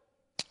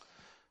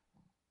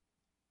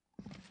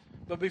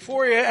 But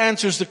before he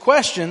answers the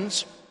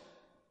questions,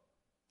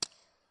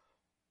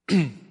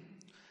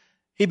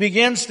 he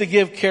begins to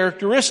give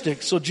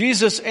characteristics. So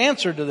Jesus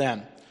answered to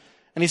them,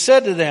 and he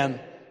said to them,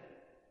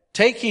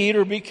 Take heed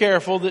or be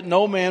careful that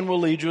no man will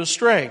lead you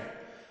astray.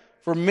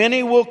 For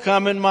many will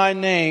come in my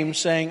name,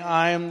 saying,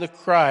 I am the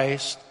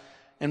Christ,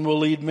 and will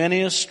lead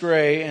many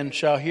astray, and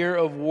shall hear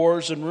of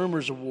wars and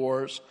rumors of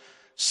wars.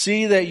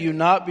 See that you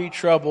not be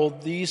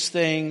troubled. These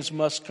things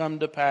must come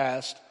to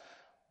pass,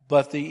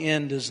 but the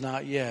end is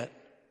not yet.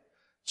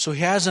 So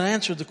he hasn't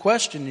answered the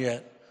question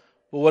yet.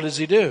 But what does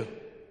he do?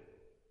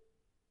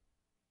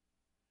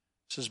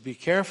 He says, be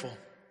careful.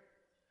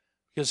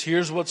 Because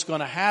here's what's going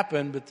to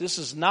happen, but this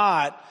is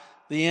not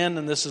the end,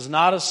 and this is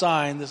not a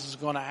sign. This is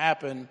going to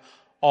happen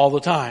all the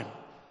time.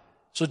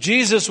 So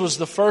Jesus was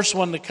the first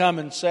one to come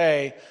and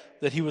say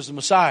that he was the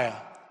Messiah.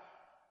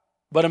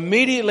 But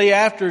immediately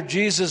after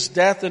Jesus'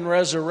 death and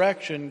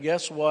resurrection,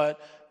 guess what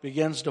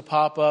begins to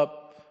pop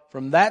up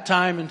from that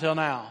time until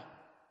now?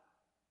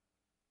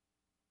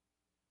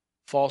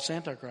 False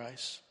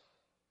antichrists,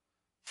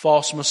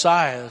 false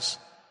messiahs,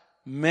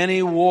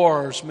 many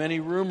wars, many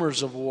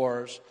rumors of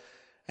wars.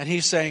 And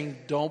he's saying,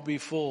 don't be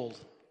fooled.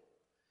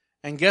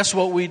 And guess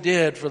what we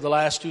did for the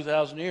last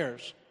 2,000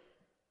 years?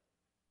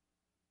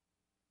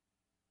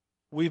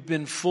 We've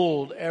been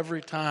fooled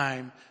every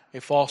time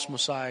a false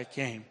Messiah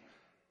came.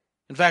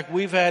 In fact,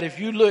 we've had,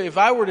 if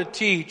I were to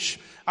teach,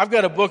 I've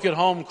got a book at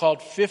home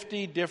called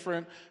 50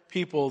 Different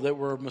People That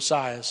Were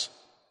Messiahs.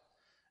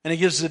 And it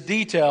gives the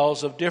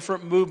details of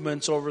different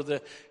movements over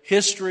the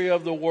history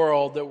of the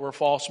world that were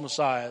false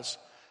messiahs.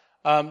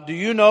 Do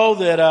you know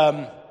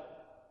that,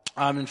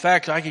 in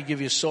fact, I could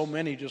give you so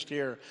many just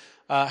here.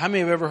 How many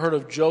have ever heard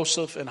of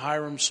Joseph and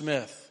Hyrum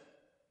Smith?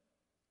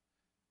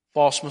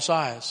 False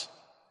messiahs.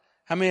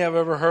 How many have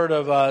ever heard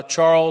of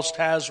Charles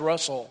Taz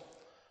Russell?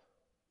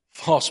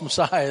 False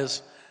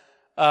messiahs.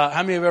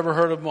 How many have ever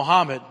heard of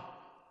Muhammad?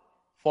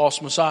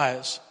 False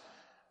messiahs.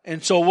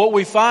 And so what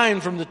we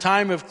find from the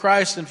time of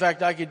Christ, in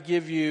fact, I could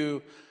give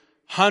you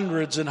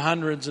hundreds and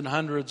hundreds and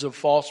hundreds of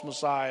false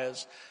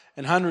messiahs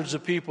and hundreds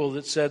of people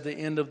that said the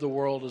end of the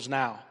world is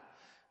now.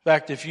 In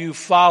fact, if you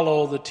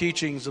follow the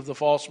teachings of the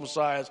false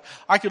messiahs,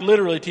 I could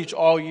literally teach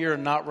all year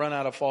and not run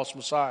out of false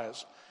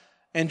messiahs.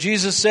 And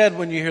Jesus said,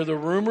 when you hear the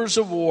rumors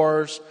of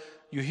wars,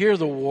 you hear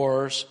the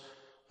wars.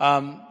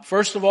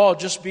 First of all,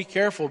 just be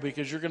careful,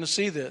 because you're going to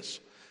see this.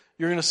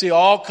 You're going to see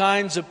all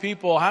kinds of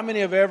people. How many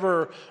have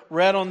ever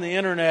read on the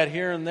internet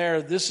here and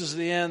there, this is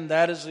the end,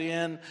 that is the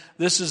end,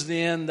 this is the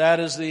end,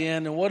 that is the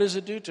end. And what does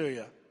it do to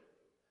you?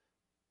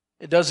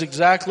 It does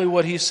exactly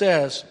what he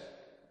says.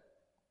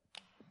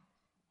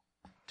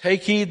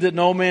 Take heed that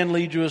no man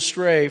lead you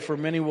astray, for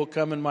many will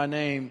come in my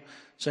name,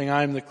 saying,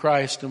 I am the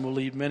Christ, and will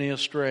lead many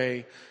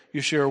astray.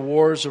 You share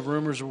wars of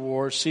rumors of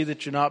wars. See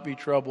that you not be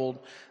troubled.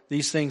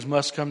 These things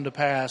must come to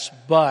pass,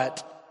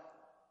 but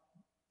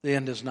the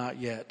end is not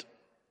yet.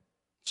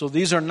 So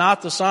these are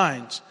not the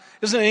signs.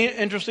 Isn't it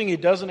interesting? He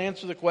doesn't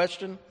answer the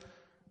question,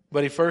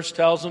 but he first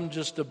tells them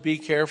just to be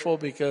careful,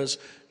 because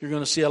you're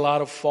going to see a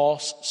lot of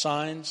false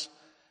signs.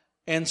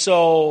 And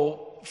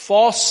so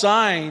false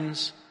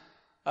signs,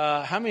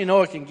 how many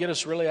know it can get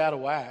us really out of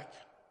whack?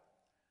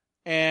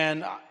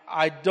 And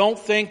I don't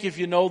think if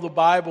you know the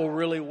Bible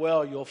really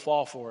well, you'll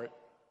fall for it.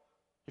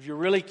 If you're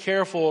really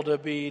careful to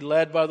be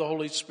led by the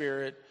Holy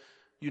Spirit,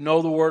 you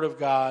know the Word of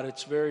God,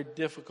 it's very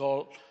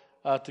difficult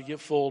to get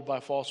fooled by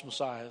false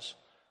messiahs.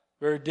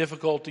 Very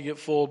difficult to get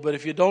fooled. But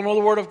if you don't know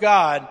the Word of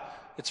God,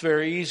 it's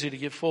very easy to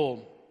get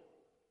fooled.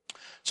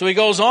 So he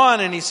goes on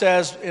and he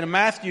says in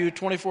Matthew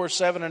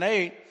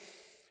 24:7-8,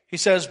 he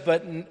says,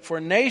 but for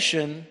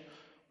nation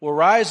will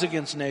rise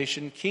against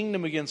nation,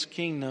 kingdom against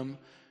kingdom.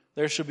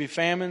 There shall be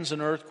famines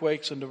and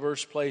earthquakes in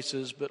diverse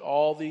places, but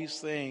all these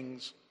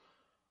things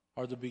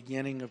are the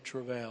beginning of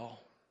travail.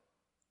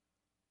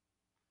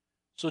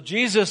 So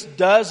Jesus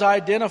does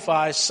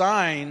identify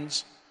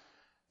signs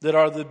that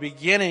are the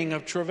beginning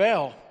of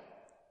travail.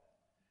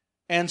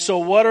 And so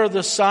what are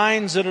the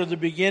signs that are the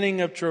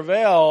beginning of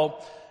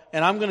travail?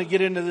 And I'm going to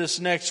get into this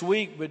next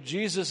week, but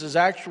Jesus is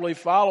actually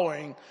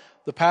following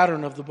the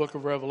pattern of the book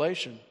of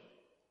Revelation.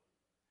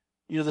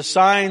 The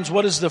signs,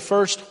 what is the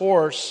first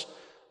horse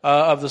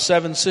of the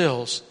seven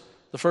seals?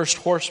 The first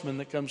horseman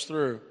that comes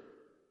through?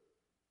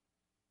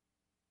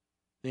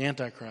 The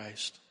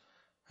Antichrist.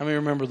 How many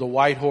remember the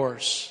white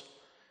horse?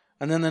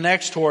 And then the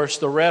next horse,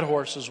 the red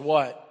horse, is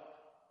what?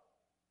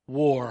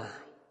 War.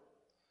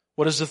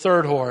 What is the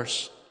third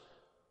horse?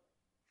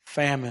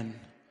 Famine.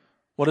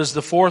 What is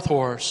the fourth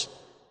horse?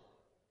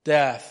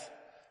 Death.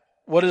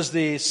 What is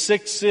the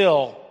sixth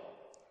seal?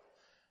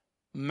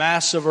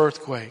 Massive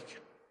earthquake.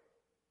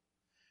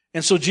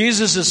 And so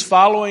Jesus is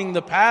following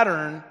the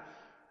pattern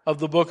of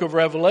the book of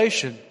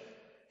Revelation.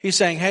 He's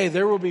saying, hey,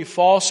 there will be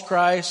false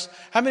Christs.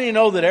 How many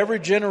know that every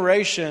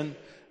generation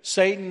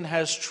Satan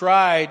has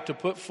tried to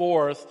put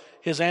forth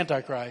his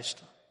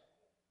Antichrist?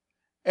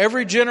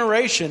 Every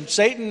generation,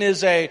 Satan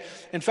is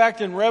in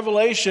fact in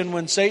Revelation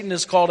when Satan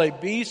is called a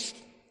beast,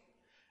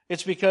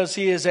 it's because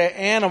he is an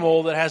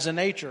animal that has a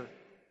nature.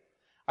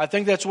 I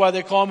think that's why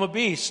they call him a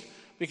beast.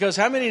 Because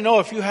how many know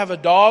if you have a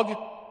dog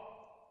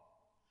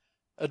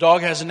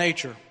has a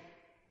nature?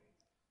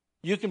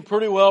 You can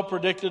pretty well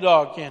predict a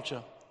dog, can't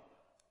you?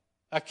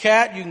 A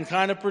cat you can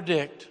kind of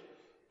predict.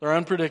 They're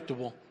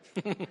unpredictable.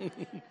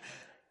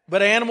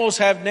 But animals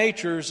have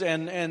natures,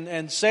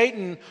 and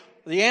Satan,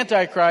 the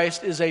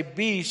Antichrist, is a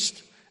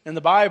beast in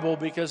the Bible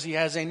because he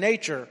has a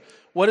nature.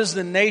 What is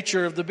the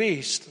nature of the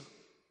beast?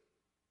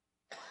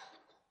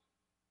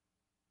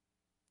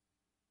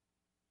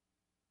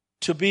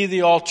 To be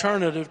the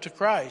alternative to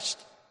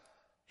Christ.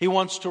 He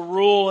wants to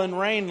rule and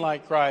reign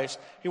like Christ.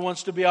 He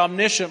wants to be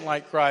omniscient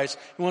like Christ.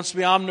 He wants to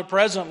be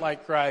omnipresent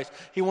like Christ.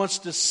 He wants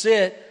to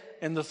sit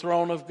in the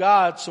throne of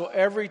God. So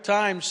every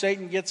time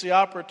Satan gets the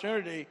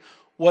opportunity,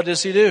 what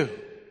does he do?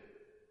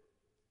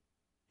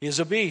 He is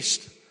a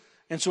beast.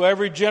 And so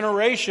every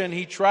generation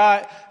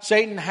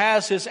Satan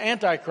has his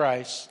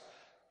Antichrist.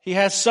 He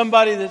has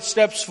somebody that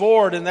steps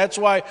forward, and that's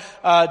why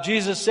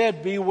Jesus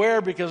said, beware,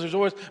 because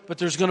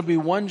there's going to be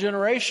one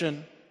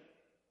generation.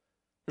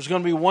 There's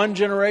going to be one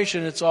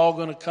generation, it's all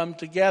going to come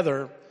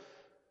together.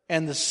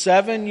 And the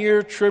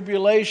 7-year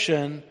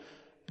tribulation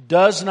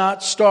does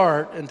not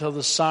start until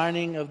the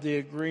signing of the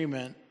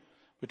agreement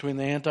between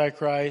the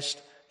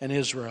Antichrist and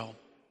Israel.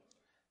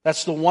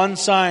 That's the one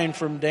sign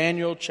from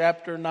Daniel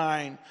chapter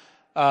 9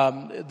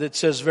 that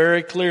says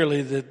very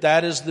clearly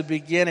that is the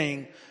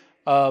beginning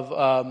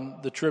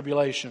of the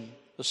tribulation,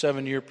 the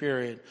 7-year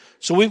period.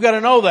 So we've got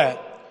to know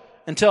that.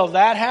 Until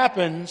that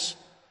happens,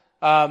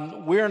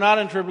 we are not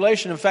in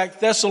tribulation. In fact,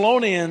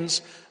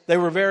 Thessalonians, they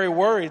were very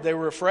worried. They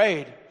were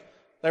afraid.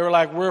 They were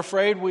like, we're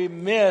afraid we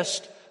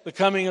missed the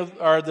coming of,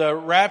 or the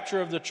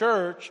rapture of the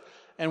church,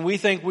 and we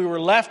think we were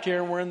left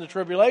here and we're in the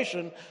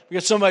tribulation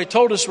because somebody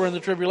told us we're in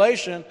the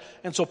tribulation.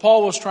 And so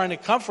Paul was trying to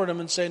comfort them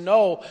and say,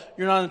 no,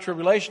 you're not in the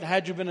tribulation.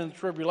 Had you been in the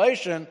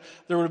tribulation,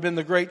 there would have been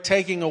the great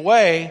taking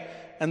away,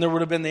 and there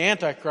would have been the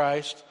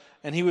Antichrist,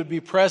 and he would be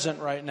present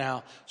right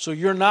now. So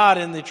you're not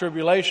in the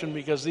tribulation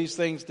because these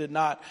things did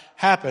not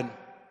happen.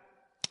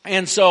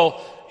 And so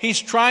he's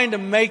trying to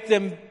make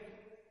them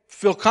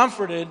feel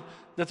comforted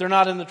that they're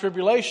not in the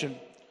tribulation.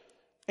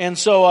 And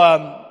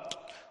so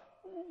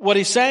what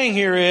he's saying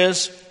here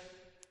is,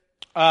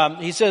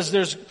 he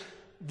says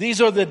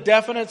these are the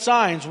definite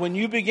signs. When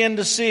you begin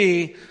to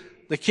see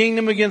the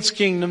kingdom against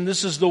kingdom,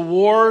 this is the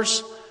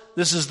wars,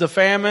 this is the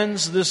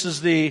famines, this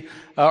is the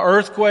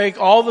earthquake,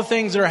 all the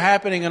things that are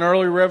happening in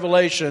early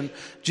Revelation,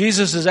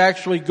 Jesus is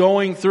actually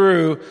going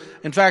through.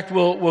 In fact,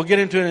 we'll get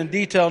into it in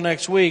detail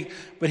next week,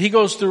 but he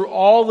goes through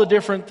all the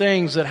different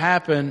things that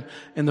happen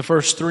in the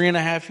first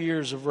 3.5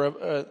 years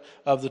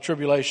of the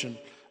tribulation.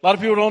 A lot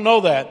of people don't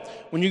know that.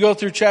 When you go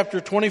through chapter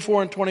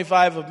 24 and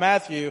 25 of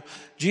Matthew,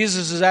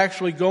 Jesus is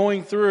actually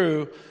going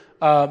through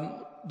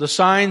the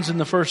signs in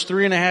the first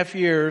 3.5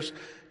 years.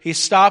 He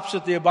stops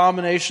at the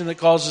abomination that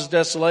causes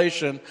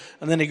desolation,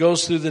 and then he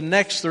goes through the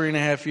next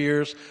 3.5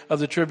 years of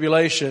the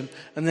tribulation,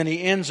 and then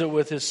he ends it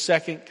with his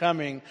second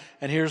coming.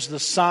 And here's the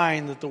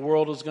sign that the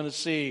world is going to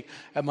see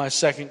at my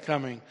second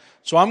coming.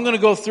 So I'm going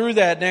to go through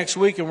that next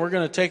week, and we're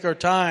going to take our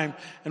time,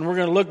 and we're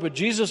going to look. But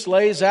Jesus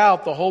lays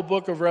out the whole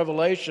book of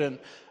Revelation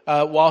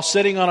while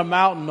sitting on a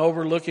mountain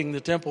overlooking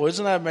the temple.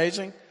 Isn't that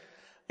amazing?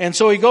 And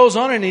so he goes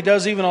on, and he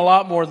does even a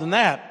lot more than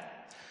that.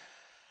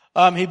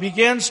 He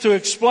begins to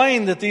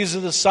explain that these are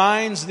the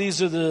signs,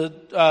 these are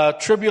the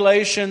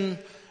tribulation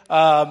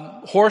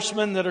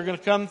horsemen that are going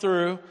to come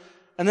through.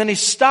 And then he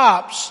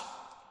stops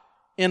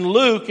in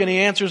Luke and he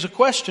answers a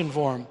question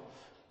for him.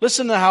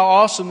 Listen to how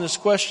awesome this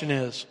question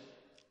is.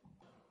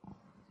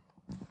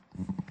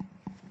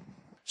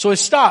 So he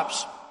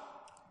stops.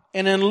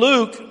 And in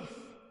Luke,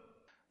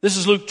 this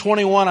is Luke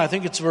 21, I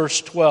think it's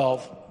verse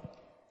 12.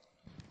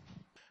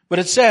 But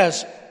it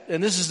says,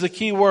 and this is the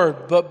key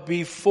word, but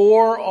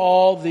before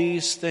all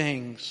these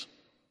things.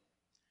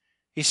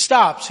 He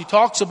stops. He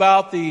talks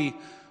about the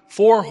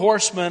 4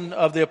 horsemen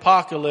of the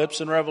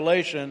apocalypse in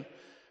Revelation,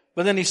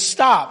 but then he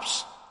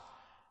stops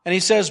and he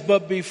says,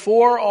 but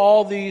before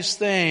all these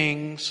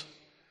things,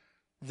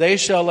 they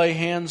shall lay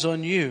hands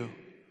on you.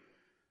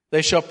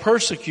 They shall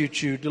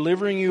persecute you,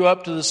 delivering you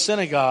up to the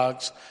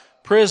synagogues,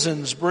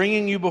 prisons,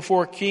 bringing you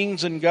before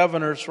kings and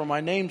governors for my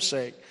name's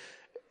sake.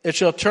 It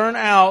shall turn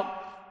out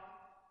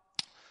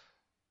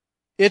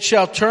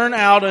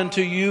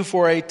unto you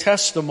for a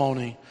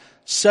testimony.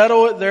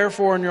 Settle it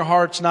therefore in your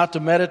hearts not to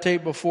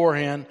meditate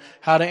beforehand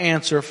how to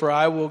answer, for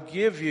I will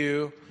give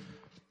you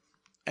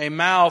a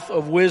mouth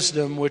of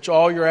wisdom which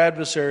all your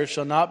adversaries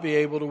shall not be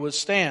able to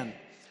withstand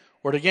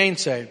or to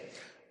gainsay.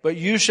 But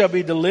you shall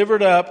be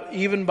delivered up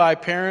even by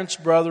parents,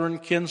 brethren,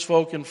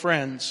 kinsfolk, and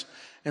friends.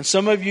 And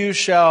some of you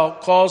shall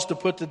cause to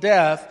put to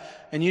death,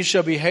 and you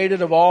shall be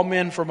hated of all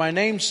men for my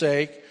name's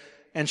sake,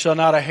 and shall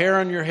not a hair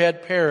on your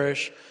head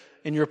perish.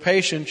 In your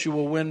patience you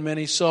will win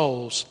many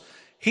souls.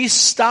 He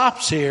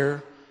stops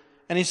here,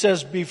 and he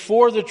says,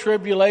 before the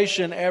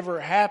tribulation ever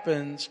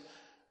happens,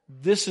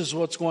 this is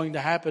what's going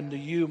to happen to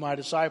you, my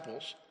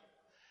disciples.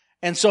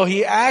 And so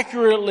he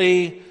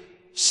accurately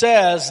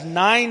says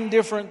 9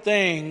 different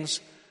things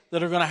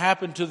that are going to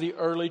happen to the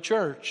early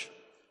church.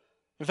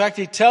 In fact,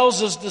 he tells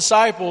his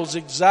disciples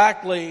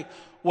exactly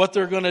what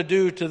they're going to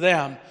do to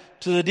them,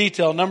 to the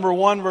detail. Number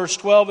 1, verse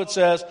 12, it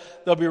says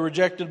they'll be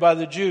rejected by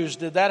the Jews.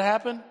 Did that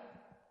happen?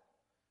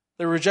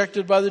 They're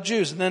rejected by the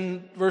Jews. And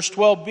then verse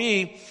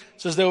 12b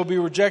says they will be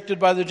rejected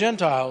by the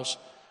Gentiles.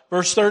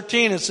 Verse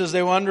 13, it says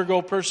they will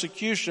undergo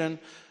persecution,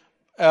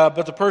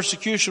 but the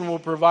persecution will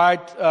provide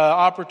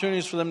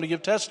opportunities for them to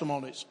give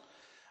testimonies.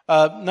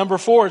 Number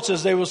 4, it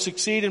says they will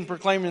succeed in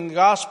proclaiming the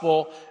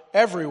gospel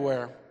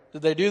everywhere.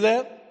 Did they do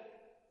that?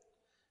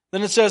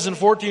 Then it says in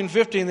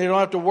 14:15, they don't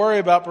have to worry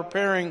about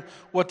preparing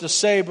what to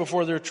say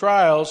before their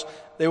trials.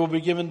 They will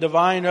be given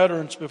divine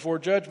utterance before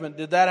judgment.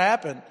 Did that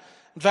happen?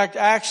 In fact,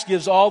 Acts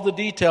gives all the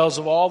details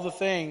of all the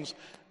things.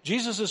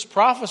 Jesus is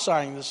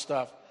prophesying this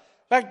stuff.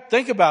 In fact,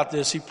 think about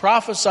this. He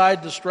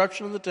prophesied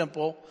destruction of the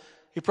temple.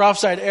 He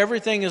prophesied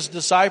everything his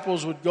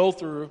disciples would go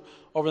through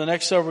over the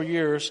next several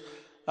years.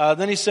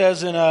 Then he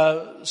says in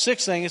a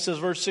 6th thing, it says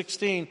verse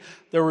 16,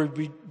 they will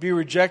be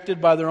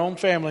rejected by their own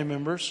family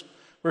members.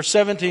 Verse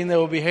 17, they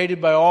will be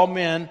hated by all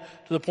men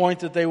to the point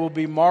that they will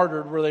be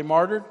martyred. Were they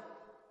martyred?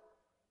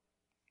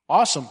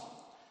 Awesome.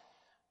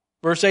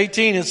 Verse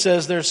 18, it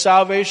says their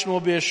salvation will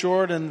be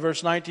assured. And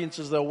verse 19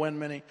 says they'll win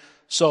many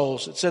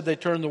souls. It said they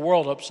turned the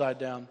world upside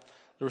down.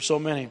 There were so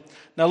many.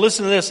 Now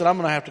listen to this, and I'm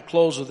going to have to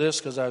close with this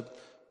because I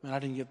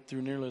didn't get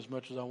through nearly as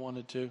much as I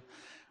wanted to.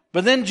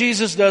 But then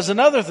Jesus does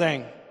another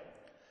thing.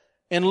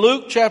 In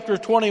Luke chapter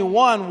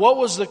 21, what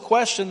was the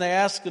question they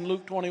asked in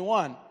Luke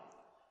 21?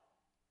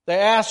 They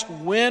asked,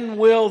 when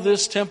will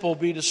this temple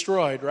be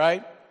destroyed,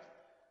 right?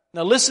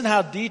 Now listen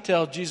how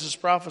detailed Jesus'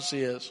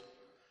 prophecy is.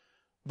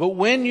 But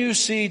when you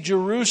see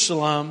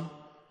Jerusalem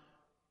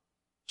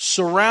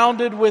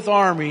surrounded with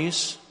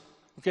armies,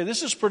 okay,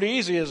 this is pretty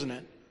easy, isn't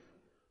it?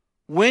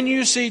 When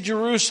you see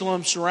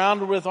Jerusalem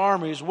surrounded with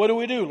armies, what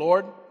do,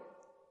 Lord?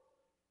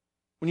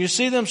 When you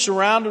see them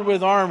surrounded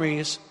with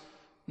armies,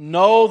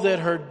 know that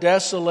her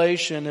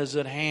desolation is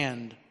at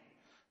hand.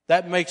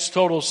 That makes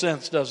total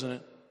sense, doesn't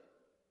it?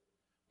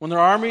 When there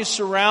are armies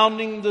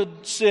surrounding the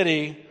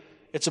city,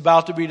 it's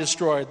about to be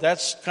destroyed.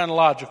 That's kind of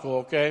logical,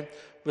 okay?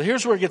 But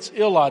here's where it gets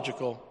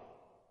illogical.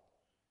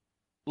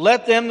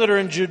 Let them that are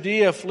in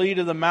Judea flee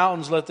to the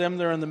mountains. Let them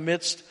that are in the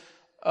midst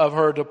of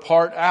her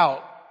depart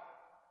out.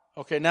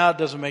 Okay, now it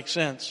doesn't make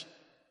sense.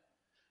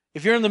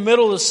 If you're in the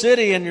middle of the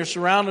city and you're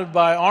surrounded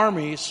by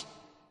armies,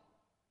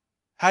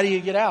 how do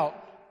you get out?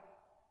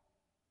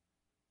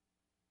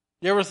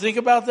 You ever think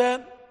about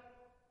that?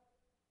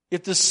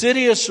 If the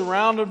city is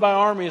surrounded by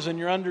armies and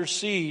you're under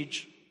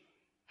siege,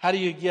 how do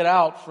you get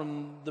out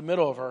from the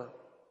middle of her?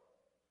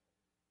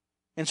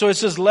 And so it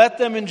says, let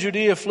them in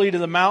Judea flee to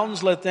the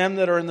mountains. Let them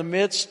that are in the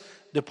midst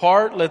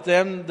depart. Let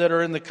them that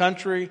are in the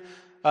country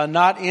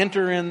not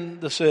enter in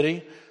the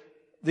city.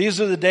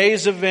 These are the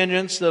days of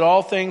vengeance, that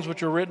all things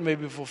which are written may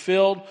be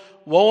fulfilled.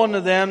 Woe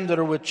unto them that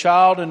are with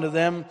child, and to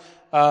them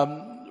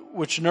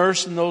which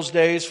nurse in those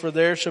days, for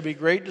there shall be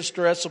great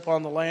distress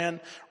upon the land,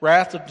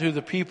 wrath unto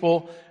the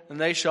people,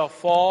 and they shall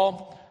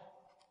fall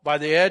by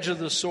the edge of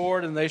the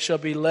sword, and they shall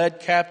be led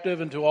captive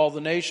into all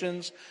the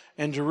nations,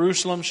 and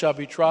Jerusalem shall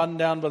be trodden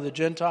down by the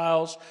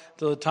Gentiles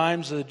till the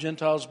times of the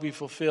Gentiles be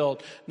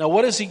fulfilled. Now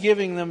what is he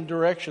giving them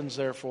directions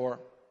there for?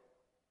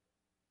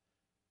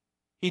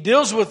 He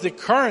deals with the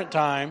current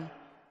time,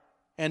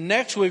 and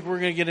next week we're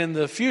going to get into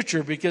the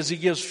future, because he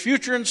gives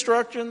future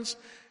instructions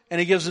and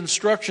he gives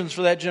instructions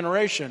for that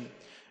generation.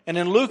 And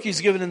in Luke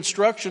he's given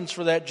instructions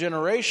for that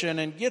generation,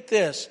 and get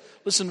this,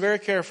 listen very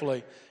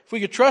carefully. If we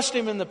could trust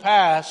him in the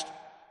past,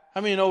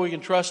 how many know we can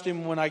trust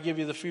him when I give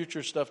you the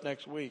future stuff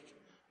next week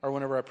or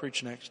whenever I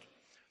preach next?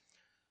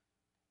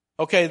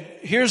 Okay,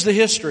 here's the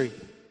history.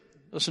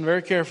 Listen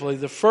very carefully.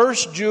 The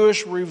first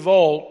Jewish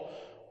revolt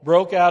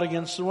broke out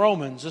against the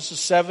Romans. This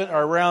is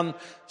around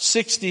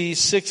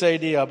 66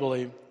 AD, I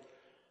believe.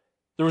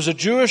 There was a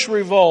Jewish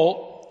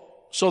revolt.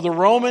 So the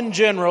Roman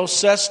general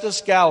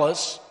Cestus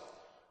Gallus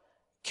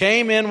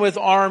came in with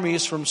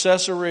armies from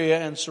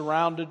Caesarea and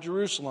surrounded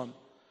Jerusalem.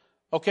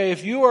 Okay,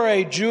 if you are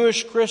a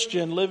Jewish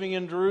Christian living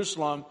in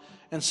Jerusalem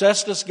and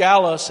Cestus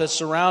Gallus has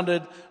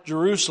surrounded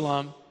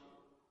Jerusalem,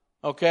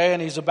 okay,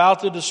 and he's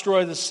about to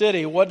destroy the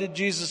city, what did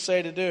Jesus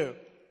say to do?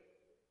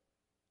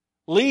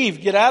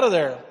 Leave, get out of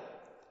there.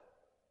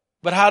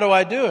 But how do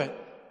I do it?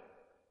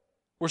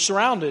 We're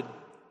surrounded.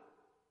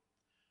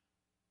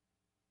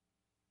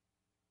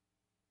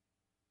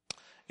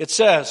 It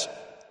says,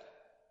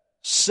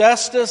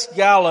 Cestus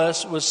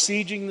Gallus was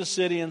sieging the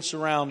city and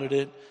surrounded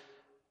it,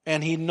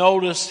 and he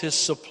noticed his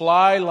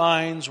supply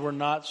lines were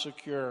not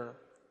secure.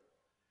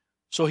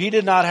 So he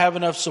did not have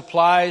enough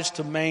supplies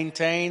to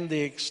maintain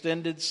the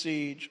extended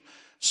siege.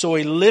 So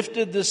he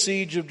lifted the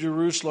siege of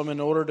Jerusalem in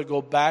order to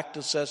go back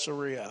to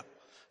Caesarea.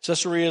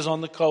 Caesarea is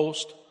on the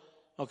coast.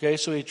 Okay,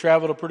 so he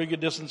traveled a pretty good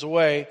distance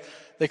away.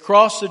 They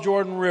crossed the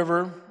Jordan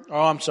River.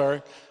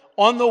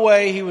 On the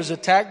way, he was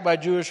attacked by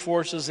Jewish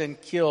forces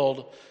and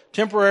killed.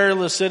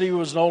 Temporarily, the city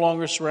was no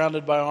longer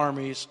surrounded by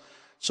armies.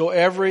 So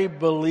every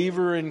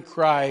believer in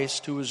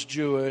Christ who was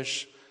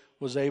Jewish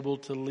was able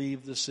to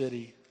leave the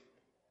city.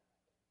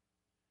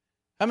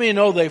 How many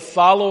know they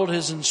followed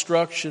his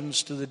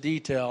instructions to the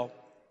detail?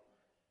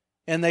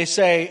 And they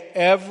say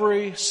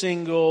every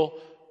single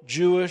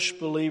Jewish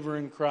believer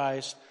in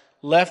Christ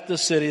left the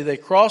city. They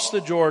crossed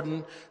the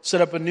Jordan,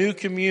 set up a new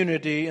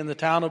community in the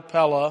town of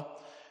Pella.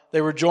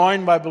 They were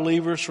joined by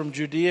believers from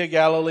Judea,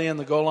 Galilee, and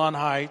the Golan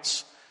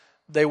Heights.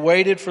 They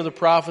waited for the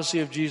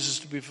prophecy of Jesus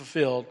to be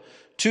fulfilled.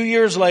 2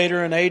 years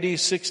later, in AD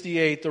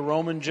 68, the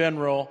Roman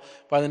general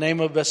by the name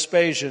of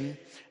Vespasian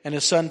and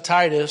his son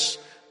Titus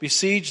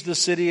besieged the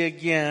city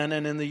again,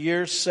 and in the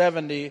year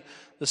 70,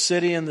 the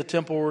city and the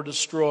temple were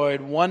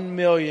destroyed.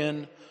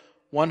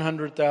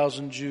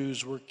 1,100,000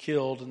 Jews were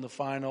killed in the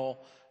final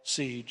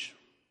siege.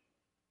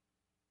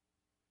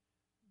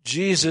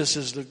 Jesus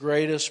is the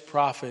greatest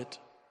prophet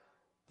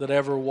that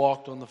ever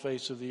walked on the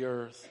face of the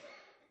earth.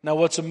 Now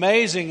what's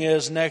amazing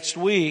is next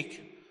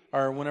week,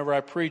 or whenever I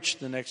preach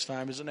the next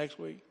time, is it next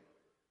week?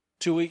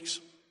 2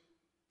 weeks?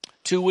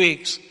 2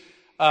 weeks.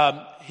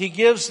 He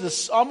gives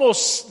this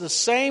almost the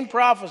same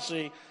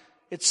prophecy.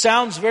 It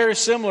sounds very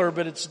similar,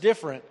 but it's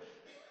different.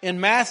 In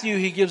Matthew,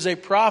 he gives a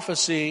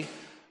prophecy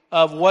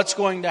of what's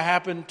going to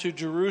happen to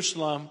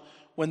Jerusalem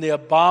when the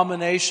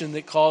abomination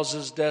that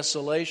causes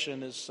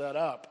desolation is set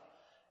up.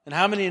 And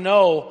how many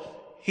know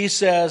he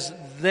says,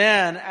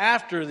 then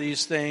after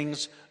these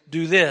things,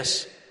 do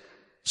this.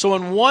 So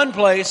in one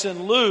place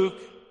in Luke,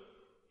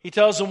 he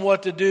tells them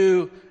what to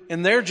do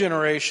in their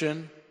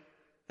generation.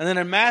 And then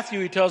in Matthew,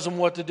 he tells them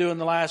what to do in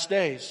the last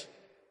days.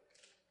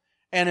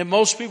 And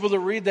most people that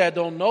read that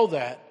don't know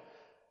that.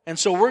 And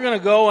so we're going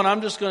to go, and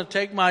I'm just going to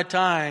take my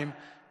time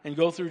and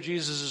go through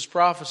Jesus'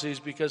 prophecies,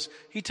 because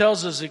he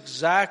tells us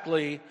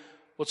exactly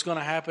what's going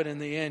to happen in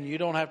the end. You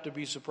don't have to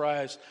be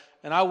surprised.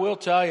 And I will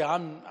tell you,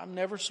 I'm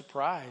never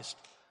surprised.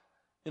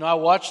 I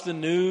watch the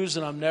news,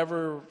 and I'm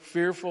never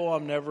fearful.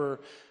 I'm never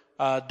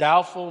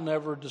doubtful,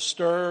 never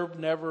disturbed,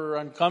 never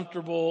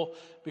uncomfortable,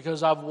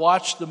 because I've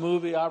watched the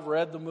movie, I've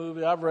read the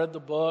movie, I've read the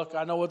book,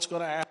 I know what's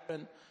going to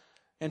happen.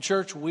 In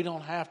church, we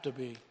don't have to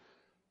be.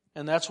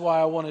 And that's why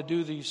I want to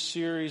do these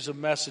series of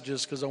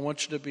messages, because I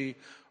want you to be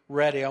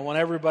ready. I want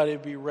everybody to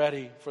be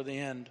ready for the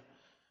end,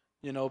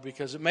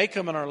 because it may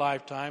come in our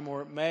lifetime,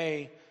 or it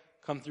may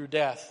come through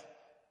death.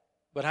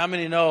 But how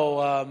many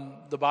know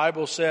the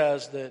Bible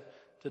says that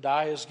to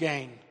die is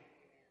gain?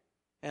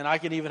 And I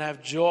can even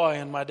have joy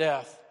in my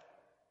death.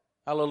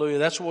 Hallelujah.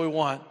 That's what we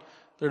want.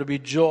 There to be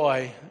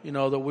joy,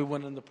 that we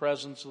went in the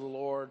presence of the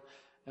Lord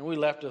and we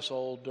left this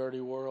old dirty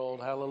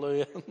world.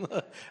 Hallelujah.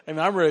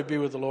 I'm ready to be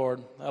with the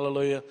Lord.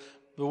 Hallelujah.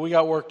 But we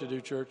got work to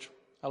do, church.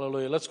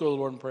 Hallelujah. Let's go to the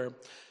Lord in prayer.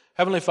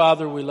 Heavenly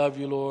Father, we love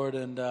you, Lord.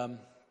 And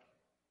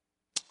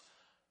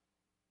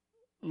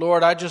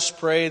Lord, I just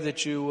pray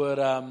that you would,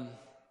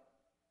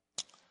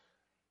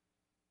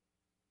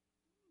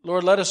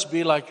 Lord, let us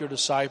be like your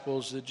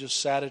disciples that just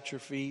sat at your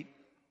feet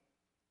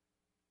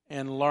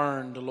and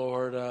learned,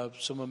 Lord,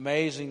 some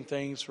amazing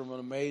things from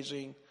an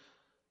amazing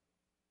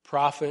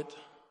prophet.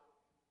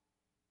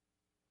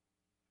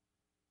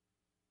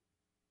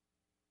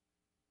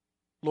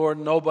 Lord,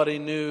 nobody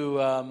knew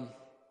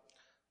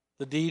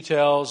the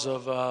details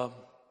of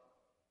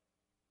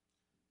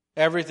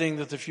everything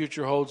that the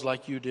future holds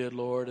like you did,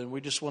 Lord. And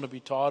we just want to be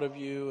taught of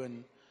you.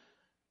 And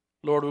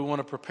Lord, we want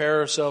to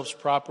prepare ourselves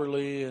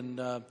properly and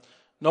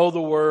know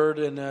the word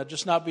and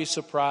just not be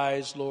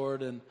surprised,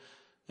 Lord, and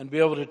be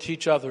able to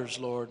teach others,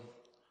 Lord,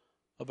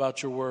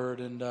 about your word.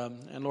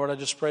 And Lord, I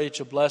just pray that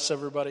you bless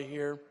everybody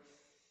here.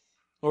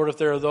 Lord, if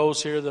there are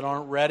those here that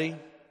aren't ready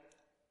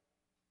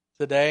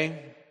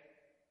today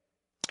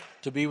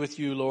to be with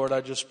you, Lord,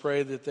 I just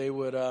pray that they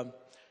would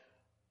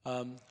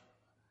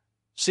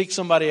seek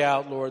somebody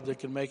out, Lord, that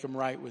can make them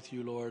right with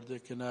you, Lord,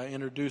 that can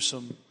introduce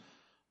them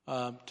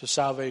to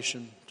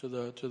salvation, to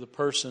the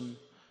person,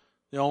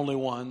 the only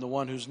one, the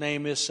one whose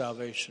name is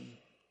salvation.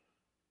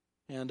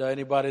 And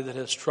anybody that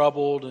has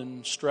troubled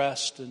and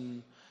stressed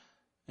and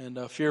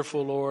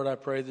fearful, Lord, I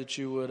pray that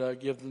you would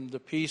give them the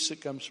peace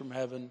that comes from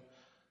heaven,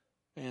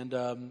 and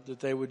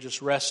that they would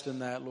just rest in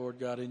that, Lord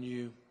God, in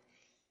you.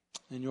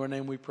 In your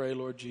name we pray,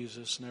 Lord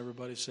Jesus. And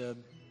everybody said,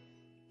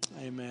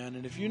 Amen.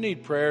 And if you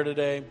need prayer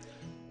today,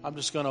 I'm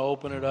just going to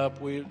open it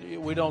up.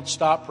 We don't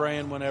stop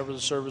praying whenever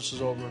the service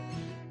is over.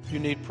 If you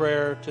need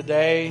prayer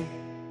today,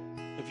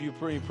 if you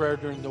need prayer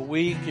during the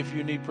week, if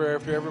you need prayer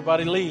after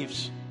everybody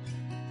leaves,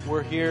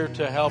 we're here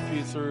to help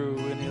you through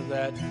any of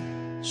that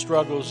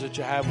struggles that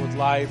you have with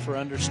life or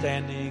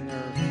understanding.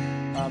 Or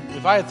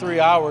if I had 3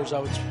 hours,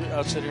 I'd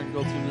sit here and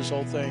go through this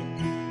whole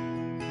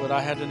thing. But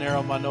I had to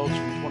narrow my notes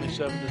from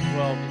 27 to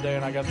 12 today,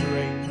 and I got through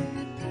 8.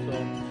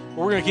 So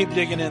we're going to keep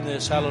digging in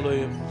this.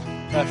 Hallelujah.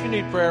 If you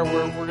need prayer,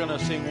 we're going to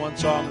sing one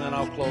song, and then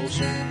I'll close.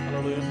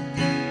 Hallelujah.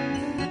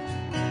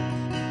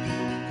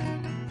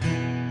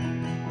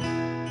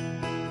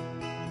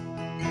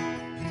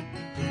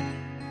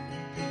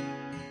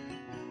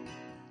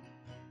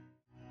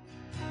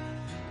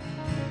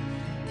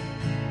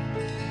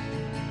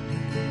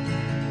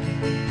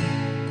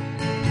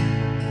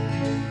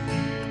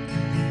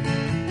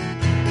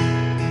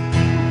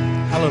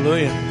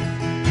 Hallelujah.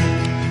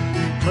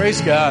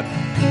 Praise God.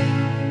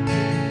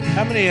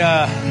 How many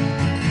are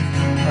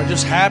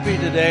just happy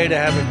today to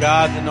have a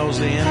God that knows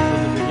the end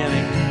from the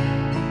beginning?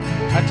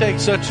 I take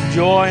such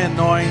joy in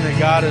knowing that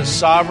God is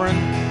sovereign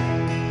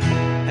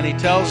and He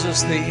tells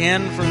us the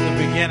end from the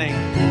beginning.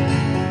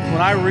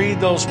 When I read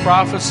those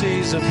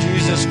prophecies of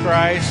Jesus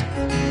Christ,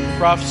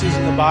 prophecies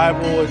in the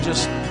Bible, it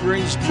just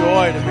brings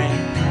joy to me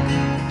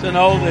to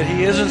know that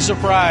He isn't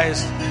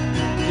surprised.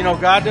 You know,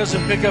 God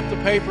doesn't pick up the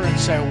paper and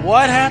say,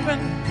 "What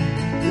happened?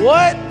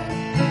 What?"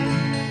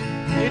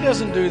 He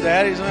doesn't do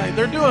that. He's like,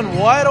 "They're doing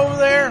what over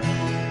there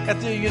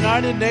at the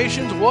United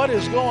Nations? What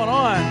is going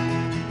on?"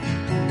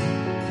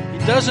 He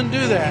doesn't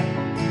do that.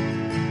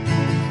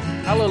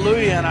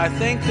 Hallelujah. And I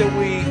think that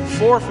we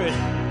forfeit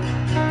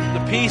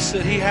the peace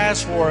that He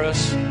has for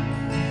us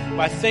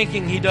by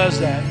thinking He does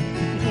that.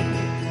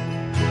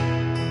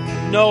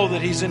 Know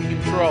that He's in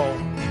control.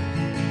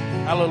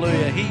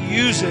 Hallelujah. He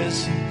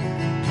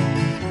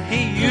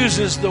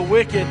uses the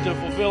wicked to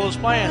fulfill His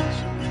plans.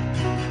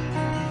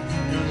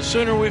 And the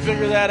sooner we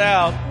figure that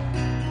out,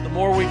 the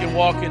more we can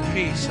walk in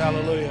peace.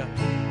 Hallelujah.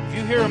 If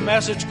you hear a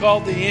message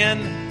called the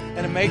end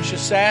and it makes you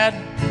sad,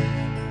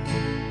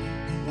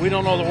 we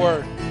don't know the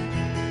word.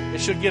 It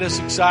should get us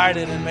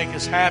excited and make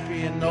us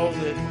happy and know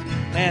that,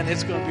 man,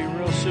 it's going to be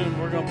real soon.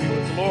 We're going to be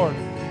with the Lord.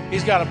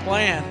 He's got a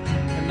plan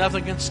and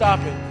nothing can stop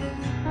it.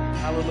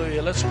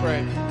 Hallelujah. Let's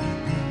pray.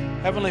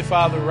 Heavenly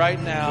Father, right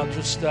now,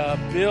 just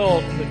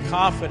build the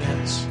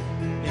confidence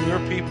in your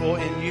people,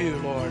 in you,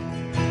 Lord.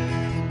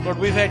 Lord,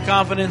 we've had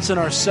confidence in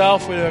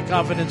ourselves. We've had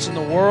confidence in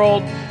the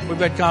world. We've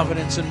had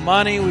confidence in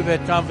money. We've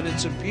had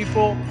confidence in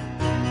people.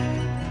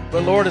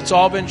 But, Lord, it's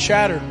all been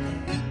shattered.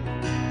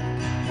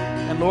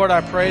 And, Lord,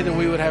 I pray that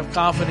we would have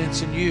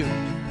confidence in you,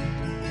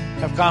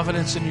 have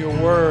confidence in your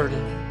word.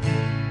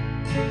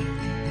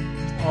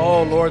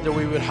 Oh, Lord, that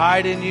we would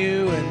hide in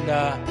you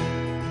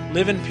and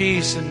live in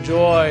peace and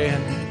joy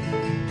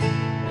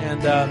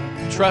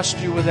and trust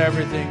you with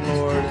everything,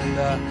 Lord.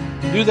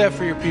 And do that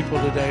for your people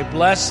today.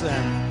 Bless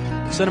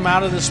them. Send them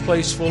out of this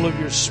place full of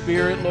your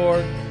Spirit,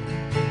 Lord.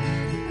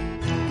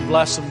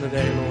 Bless them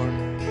today, Lord.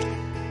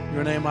 In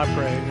your name I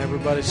pray. And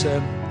everybody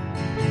said,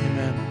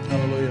 amen.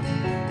 Hallelujah.